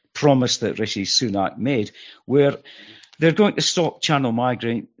fifth promise that Rishi Sunak made, where they're going to stop channel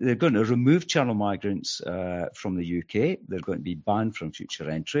migrant. They're going to remove channel migrants from the UK. They're going to be banned from future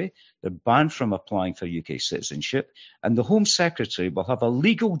entry. They're banned from applying for UK citizenship. And the Home Secretary will have a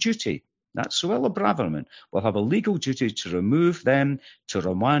legal duty. That's Suella Braverman will have a legal duty to remove them to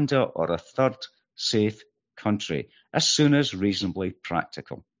Rwanda or a third safe country as soon as reasonably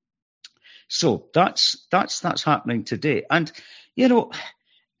practical. So that's happening today. And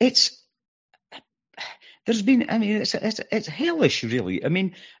there's been, I mean, it's hellish, really. I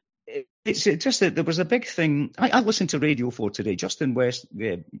mean, it's just that there was a big thing. I listened to Radio 4 today, Justin Webb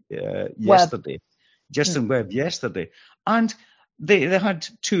yesterday, and they had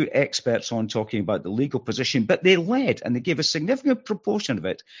two experts on talking about the legal position, but they led and they gave a significant proportion of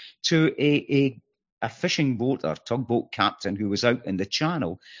it to a fishing boat or tugboat captain who was out in the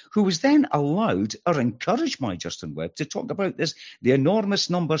channel, who was then allowed or encouraged by Justin Webb to talk about the enormous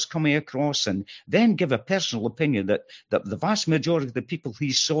numbers coming across, and then give a personal opinion that the vast majority of the people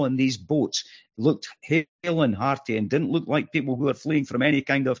he saw in these boats looked hale and hearty and didn't look like people who were fleeing from any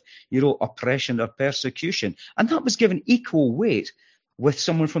kind of, oppression or persecution. And that was given equal weight with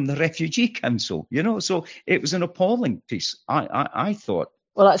someone from the Refugee Council, So it was an appalling piece, I thought.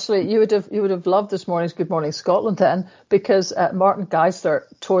 Well, actually, you would have loved this morning's Good Morning Scotland then, because Martin Geisler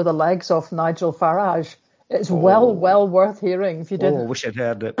tore the legs off Nigel Farage. It's well worth hearing if you didn't. Oh, I wish I'd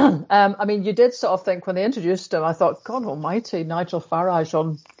heard it. I mean, you did sort of think when they introduced him, I thought, God almighty, Nigel Farage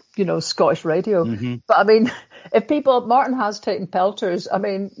on, Scottish radio. Mm-hmm. But I mean, Martin has taken pelters, I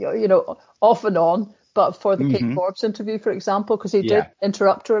mean, off and on, but for the Kate Forbes interview, for example, because he did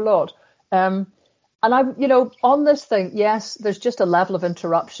interrupt her a lot. And on this thing, yes, there's just a level of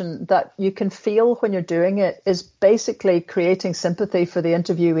interruption that you can feel when you're doing it is basically creating sympathy for the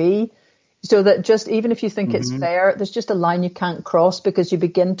interviewee. So that just even if you think it's fair, there's just a line you can't cross because you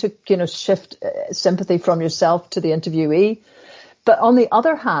begin to, shift sympathy from yourself to the interviewee. But on the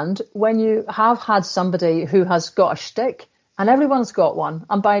other hand, when you have had somebody who has got a shtick, and everyone's got one,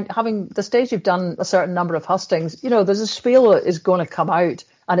 and by having the stage you've done a certain number of hustings, there's a spiel that is going to come out.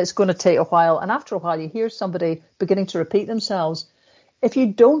 And it's going to take a while. And after a while, you hear somebody beginning to repeat themselves. If you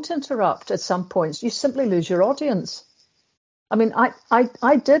don't interrupt at some points, you simply lose your audience. I mean,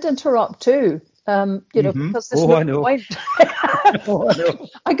 I did interrupt too, because there's no point.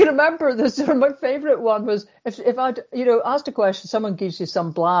 I can remember this. My favourite one was if I'd, asked a question, someone gives you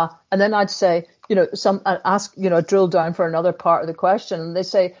some blah, and then I'd say, drill down for another part of the question, and they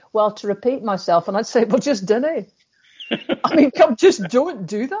say, well, to repeat myself, and I'd say, well, just dinna. I mean, just don't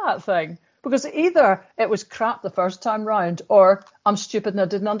do that thing, because either it was crap the first time round or I'm stupid and I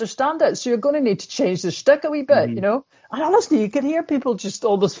didn't understand it. So you're going to need to change the shtick a wee bit, And honestly, you could hear people just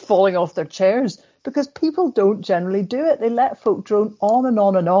almost falling off their chairs because people don't generally do it. They let folk drone on and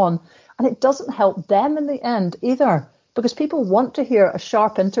on and on. And it doesn't help them in the end either, because people want to hear a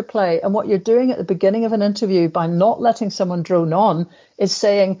sharp interplay. And what you're doing at the beginning of an interview by not letting someone drone on is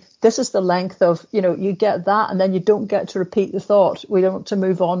saying, this is the length of, you get that, and then you don't get to repeat the thought. We want to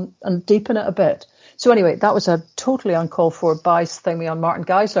move on and deepen it a bit. So anyway, that was a totally uncalled for bias thing on Martin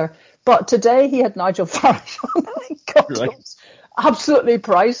Geisler. But today he had Nigel Farage on. God, right. It was absolutely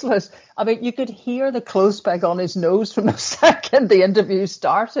priceless. I mean, you could hear the close peg on his nose from the second the interview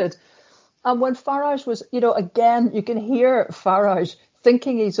started. And when Farage was, again, you can hear Farage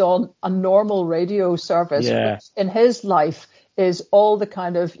thinking he's on a normal radio service, which in his life is all the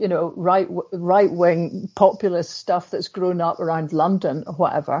kind of, right-wing populist stuff that's grown up around London or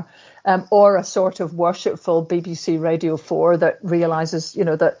whatever, or a sort of worshipful BBC Radio 4 that realises,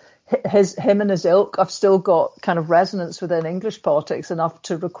 that him and his ilk have still got kind of resonance within English politics enough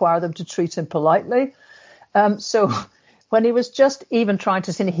to require them to treat him politely. So when he was just even trying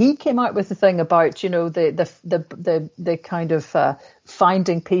to say, he came out with the thing about, the kind of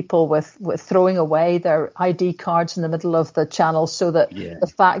finding people with throwing away their ID cards in the middle of the channel so that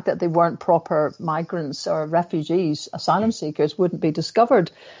the fact that they weren't proper migrants or refugees, asylum seekers, wouldn't be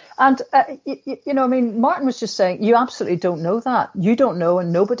discovered. And, Martin was just saying, you absolutely don't know that. You don't know,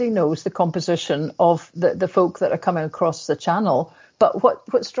 and nobody knows the composition of the folk that are coming across the channel. But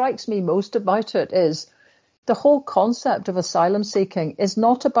what strikes me most about it is the whole concept of asylum seeking is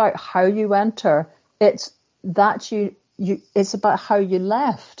not about how you enter. It's that it's about how you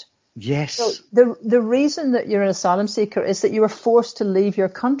left. Yes. So the reason that you're an asylum seeker is that you were forced to leave your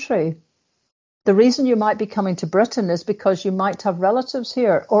country. The reason you might be coming to Britain is because you might have relatives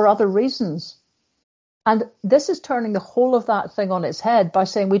here or other reasons. And this is turning the whole of that thing on its head by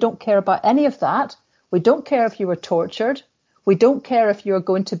saying we don't care about any of that. We don't care if you were tortured. We don't care if you're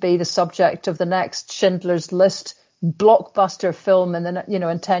going to be the subject of the next Schindler's List blockbuster film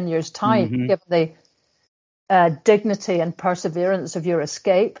in 10 years' time, given the dignity and perseverance of your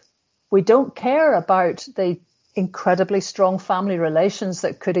escape. We don't care about the incredibly strong family relations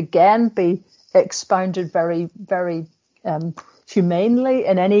that could again be expounded very, very humanely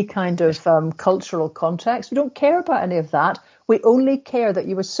in any kind of cultural context. We don't care about any of that. We only care that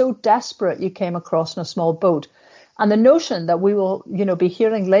you were so desperate you came across in a small boat. And the notion that we will, be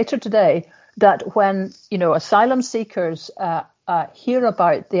hearing later today that when, asylum seekers hear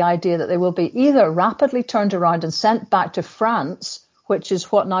about the idea that they will be either rapidly turned around and sent back to France, which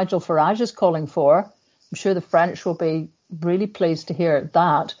is what Nigel Farage is calling for. I'm sure the French will be really pleased to hear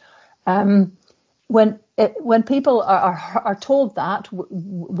that. When people are told that,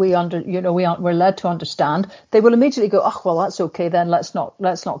 we're led to understand, they will immediately go, oh, well, that's okay, then let's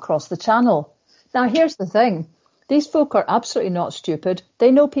not cross the channel. Now, here's the thing. These folk are absolutely not stupid.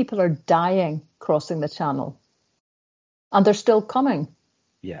 They know people are dying crossing the channel. And they're still coming.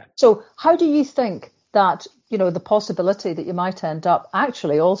 Yeah. So how do you think that, the possibility that you might end up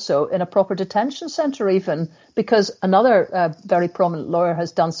actually also in a proper detention centre even, because another very prominent lawyer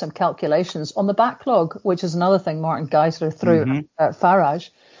has done some calculations on the backlog, which is another thing Martin Geisler threw at Farage.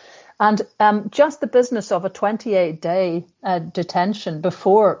 And just the business of a 28-day detention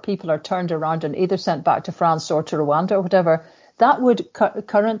before people are turned around and either sent back to France or to Rwanda or whatever, that would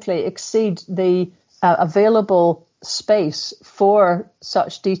currently exceed the available space for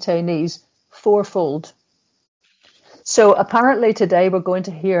such detainees fourfold. So apparently today we're going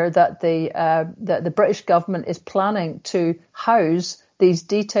to hear that the British government is planning to house these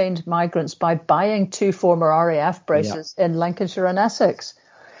detained migrants by buying 2 former RAF bases in Lincolnshire and Essex.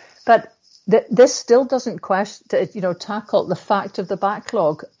 But this still doesn't tackle the fact of the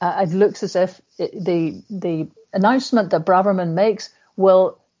backlog. It looks as if the announcement that Braverman makes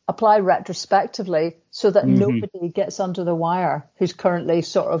will apply retrospectively so that nobody gets under the wire who's currently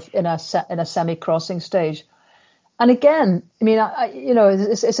sort of in a semi-crossing stage. And again, I mean,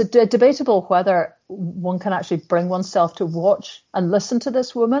 it's a debatable whether one can actually bring oneself to watch and listen to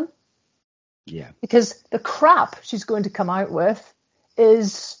this woman. Yeah. Because the crap she's going to come out with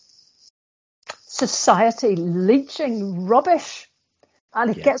is society leeching rubbish. And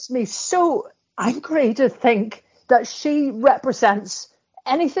it gets me so angry to think that she represents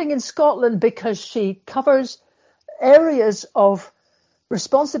anything in Scotland because she covers areas of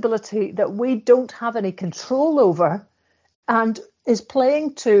responsibility that we don't have any control over and is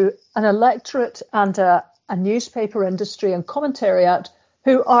playing to an electorate and a newspaper industry and commentariat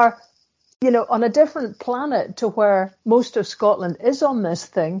who are, on a different planet to where most of Scotland is on this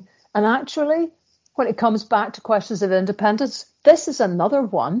thing. And actually, when it comes back to questions of independence, this is another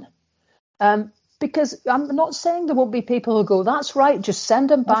one. Because I'm not saying there won't be people who go, that's right, just send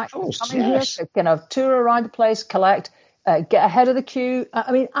them back. Of course, here to kind of tour around the place, collect. get ahead of the queue.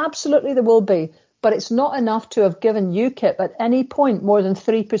 I mean, absolutely there will be. But it's not enough to have given UKIP at any point more than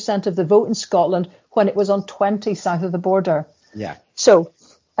 3% of the vote in Scotland when it was on 20 south of the border. Yeah. So,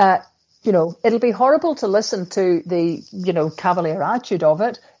 it'll be horrible to listen to the, cavalier attitude of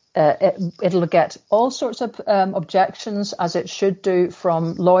it. It'll get all sorts of objections, as it should do,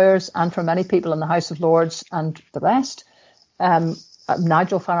 from lawyers and from many people in the House of Lords and the rest.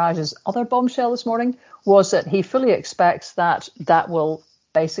 Nigel Farage's other bombshell this morning was that he fully expects that will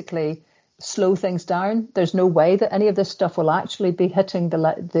basically slow things down. There's no way that any of this stuff will actually be hitting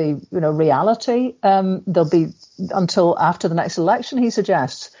the reality. There'll be until after the next election, he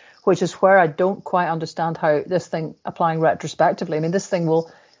suggests, which is where I don't quite understand how this thing applying retrospectively. I mean,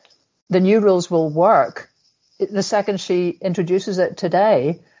 the new rules will work the second she introduces it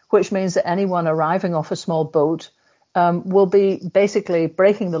today, which means that anyone arriving off a small boat will be basically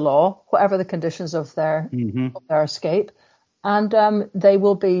breaking the law, whatever the conditions of their escape. And they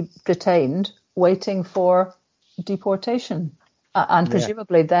will be detained, waiting for deportation. And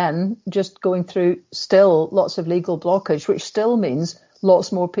presumably then just going through still lots of legal blockage, which still means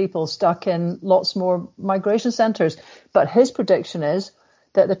lots more people stuck in lots more migration centres. But his prediction is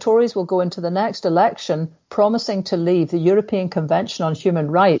that the Tories will go into the next election promising to leave the European Convention on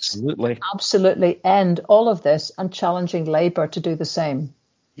Human Rights, absolutely end all of this, and challenging Labour to do the same.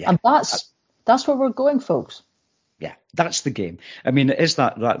 Yeah. And that's where we're going, folks. Yeah, that's the game. I mean, it is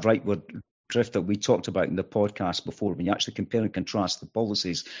that rightward drift that we talked about in the podcast before, when you actually compare and contrast the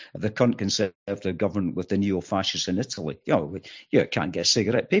policies of the current Conservative government with the neo-fascists in Italy. You can't get a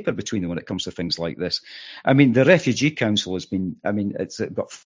cigarette paper between them when it comes to things like this. I mean, the Refugee Council has been, it's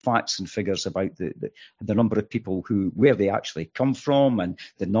got facts and figures about the number of people where they actually come from, and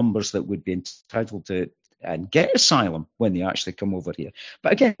the numbers that would be entitled to and get asylum when they actually come over here.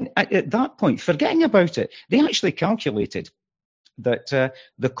 But again, at that point, forgetting about it, they actually calculated that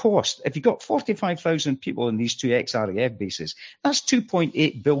the cost, if you've got 45,000 people in these two ex-RAF bases, that's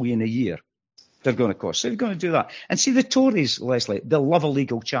 2.8 billion a year they're going to cost. So you're going to do that. And see, the Tories, Leslie, they love a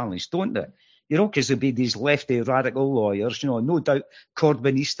legal challenge, don't they? Because there'll be these lefty radical lawyers, no doubt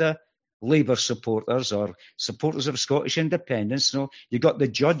Corbynista Labour supporters or supporters of Scottish independence. You've got the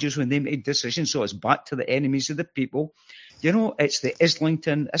judges when they make decisions, so it's back to the enemies of the people. It's the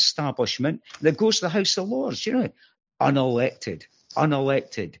Islington establishment that goes to the House of Lords,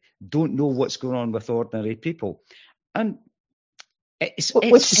 unelected, don't know what's going on with ordinary people. And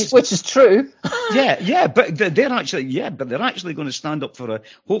which is true. but they're actually going to stand up for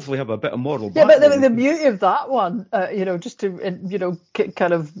hopefully have a bit of moral. Yeah, but the beauty of that one, just to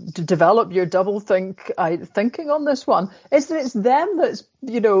kind of to develop your double thinking on this one, is that it's them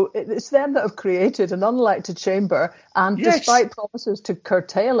that have created an unelected chamber, and despite promises to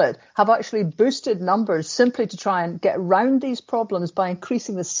curtail it, have actually boosted numbers simply to try and get around these problems by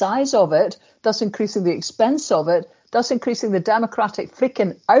increasing the size of it, thus increasing the expense of it, thus increasing the democratic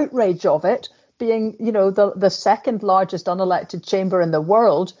freaking outrage of it, being, the second largest unelected chamber in the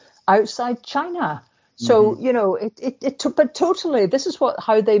world outside China. So, but totally, this is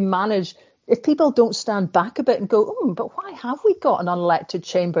how they manage. If people don't stand back a bit and go, but why have we got an unelected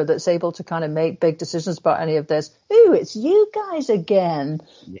chamber that's able to kind of make big decisions about any of this? It's you guys again.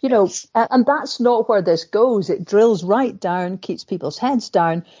 Yes. And that's not where this goes. It drills right down, keeps people's heads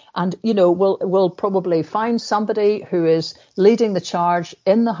down, and, we'll probably find somebody who is leading the charge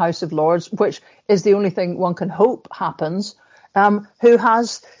in the House of Lords, which is the only thing one can hope happens, who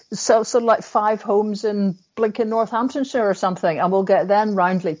has sort of like 5 homes in blinking Northamptonshire or something, and will get then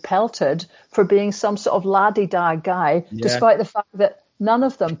roundly pelted for being some sort of la-di-da guy, despite the fact that none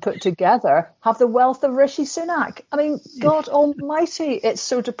of them put together have the wealth of Rishi Sunak. I mean, God almighty, it's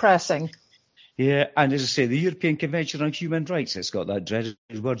so depressing. Yeah, and as I say, the European Convention on Human Rights, it's got that dreaded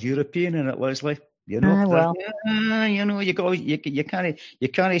word European in it, Leslie. You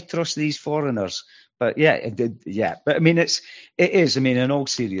can't trust these foreigners. But but I mean, it is. I mean, in all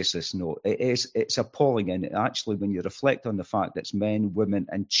seriousness, it's appalling. And actually, when you reflect on the fact that it's men, women,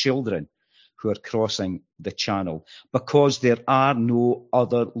 and children who are crossing the channel, because there are no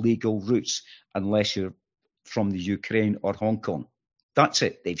other legal routes unless you're from the Ukraine or Hong Kong. That's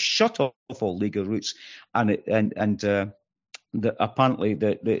it. They've shut off all legal routes, apparently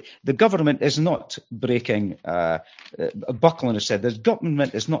the government is not breaking. Buckland has said the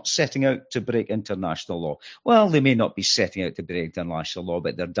government is not setting out to break international law. Well, they may not be setting out to break international law,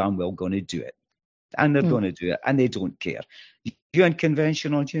 but they're damn well going to do it, and they're going to do it, and they don't care. UN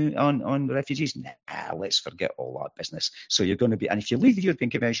Convention on refugees? Nah, let's forget all that business. So you're going to be, and if you leave the European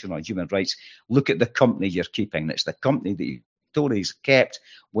Convention on Human Rights, look at the company you're keeping. It's the company that Tories kept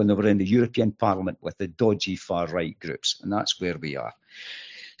when they were in the European Parliament with the dodgy far-right groups. And that's where we are.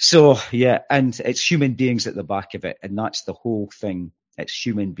 So, yeah, and it's human beings at the back of it. And that's the whole thing. It's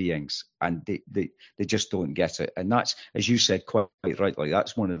human beings. And they just don't get it. And that's, as you said quite rightly,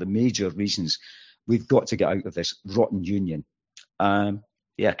 that's one of the major reasons we've got to get out of this rotten union.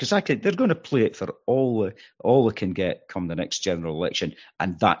 Yeah, because they're going to play it for all they can get come the next general election,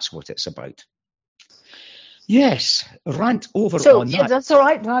 and that's what it's about. Yes, rant over on that. That's all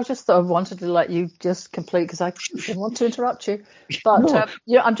right. No, I just thought I wanted to let you just complete because I didn't want to interrupt you. But no.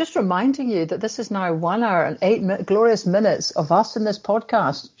 I'm just reminding you that this is now 1 hour and 8 glorious minutes of us in this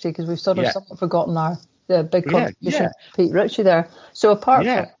podcast, because we've sort of somewhat forgotten our big contribution to Pete Ritchie there. So apart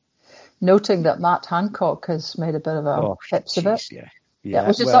from noting that Matt Hancock has made a bit of a hips of it. Yeah,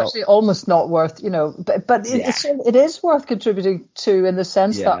 which is actually almost not worth, but it is worth contributing to, in the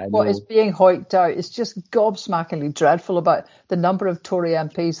sense that what is being hoiked out is just gobsmackingly dreadful about the number of Tory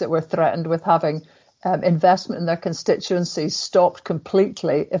MPs that were threatened with having investment in their constituencies stopped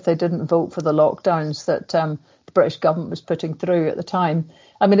completely if they didn't vote for the lockdowns that the British government was putting through at the time.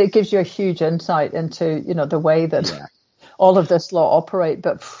 I mean, it gives you a huge insight into, the way that all of this law operate.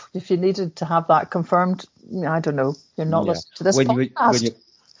 But if you needed to have that confirmed, I don't know, you're not listening to this podcast.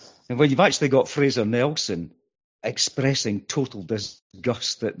 When you've actually got Fraser Nelson expressing total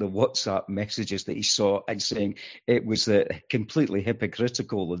disgust at the WhatsApp messages that he saw and saying it was completely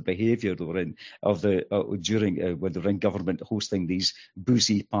hypocritical of behaviour during when they were in government, hosting these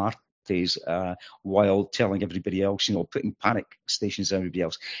boozy parties while telling everybody else, putting panic stations on everybody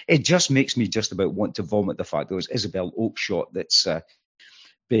else. It just makes me just about want to vomit the fact that it was Isabel Oakeshott that's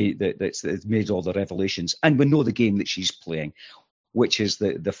made all the revelations. And we know the game that she's playing, which is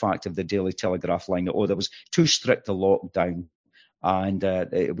the fact of the Daily Telegraph line that, there was too strict a lockdown and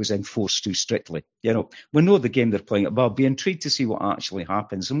it was enforced too strictly. We know the game they're playing, but I'll be intrigued to see what actually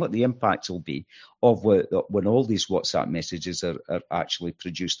happens and what the impact will be of when all these WhatsApp messages are actually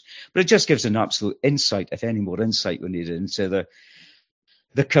produced. But it just gives an absolute insight, if any more insight we needed, into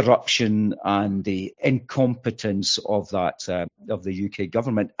the corruption and the incompetence of of the UK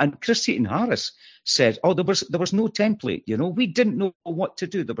government. And Chris Heaton-Harris said, there was no template, we didn't know what to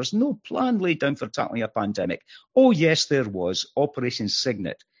do. There was no plan laid down for tackling a pandemic. Oh, yes, there was Operation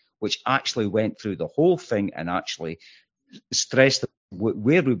Signet, which actually went through the whole thing and actually stressed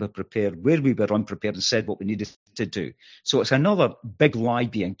where we were prepared, where we were unprepared, and said what we needed to do. So it's another big lie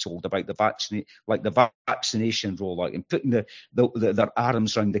being told about the vaccination rollout and putting their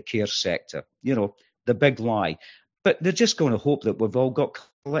arms around the care sector. The big lie. But they're just going to hope that we've all got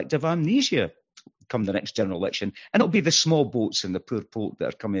collective amnesia come the next general election, and it'll be the small boats and the poor folk that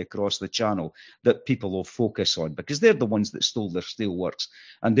are coming across the channel that people will focus on, because they're the ones that stole their steelworks,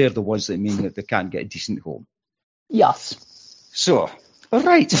 and they're the ones that mean that they can't get a decent home. Yes. So, all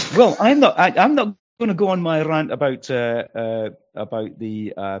right. Well, I'm not going to go on my rant about the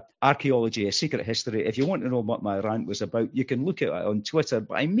archaeology, a secret history. If you want to know what my rant was about, you can look at it on Twitter.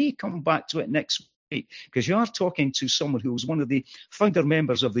 But I may come back to it next week, because you are talking to someone who was one of the founder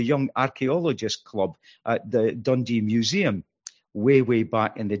members of the Young Archaeologist Club at the Dundee Museum way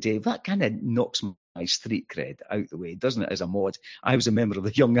back in the day. That kind of knocks my street cred out the way, doesn't it, as a mod? I was a member of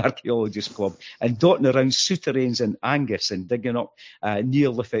the Young Archaeologist Club and dotting around souterrains in Angus and digging up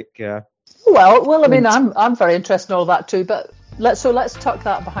Neolithic... Well, I mean, I'm very interested in all that too, but let's tuck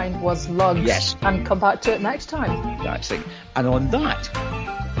that behind was lugs and come back to it next time. That's it. And on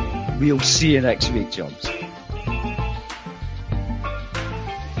that, we'll see you next week, Johns.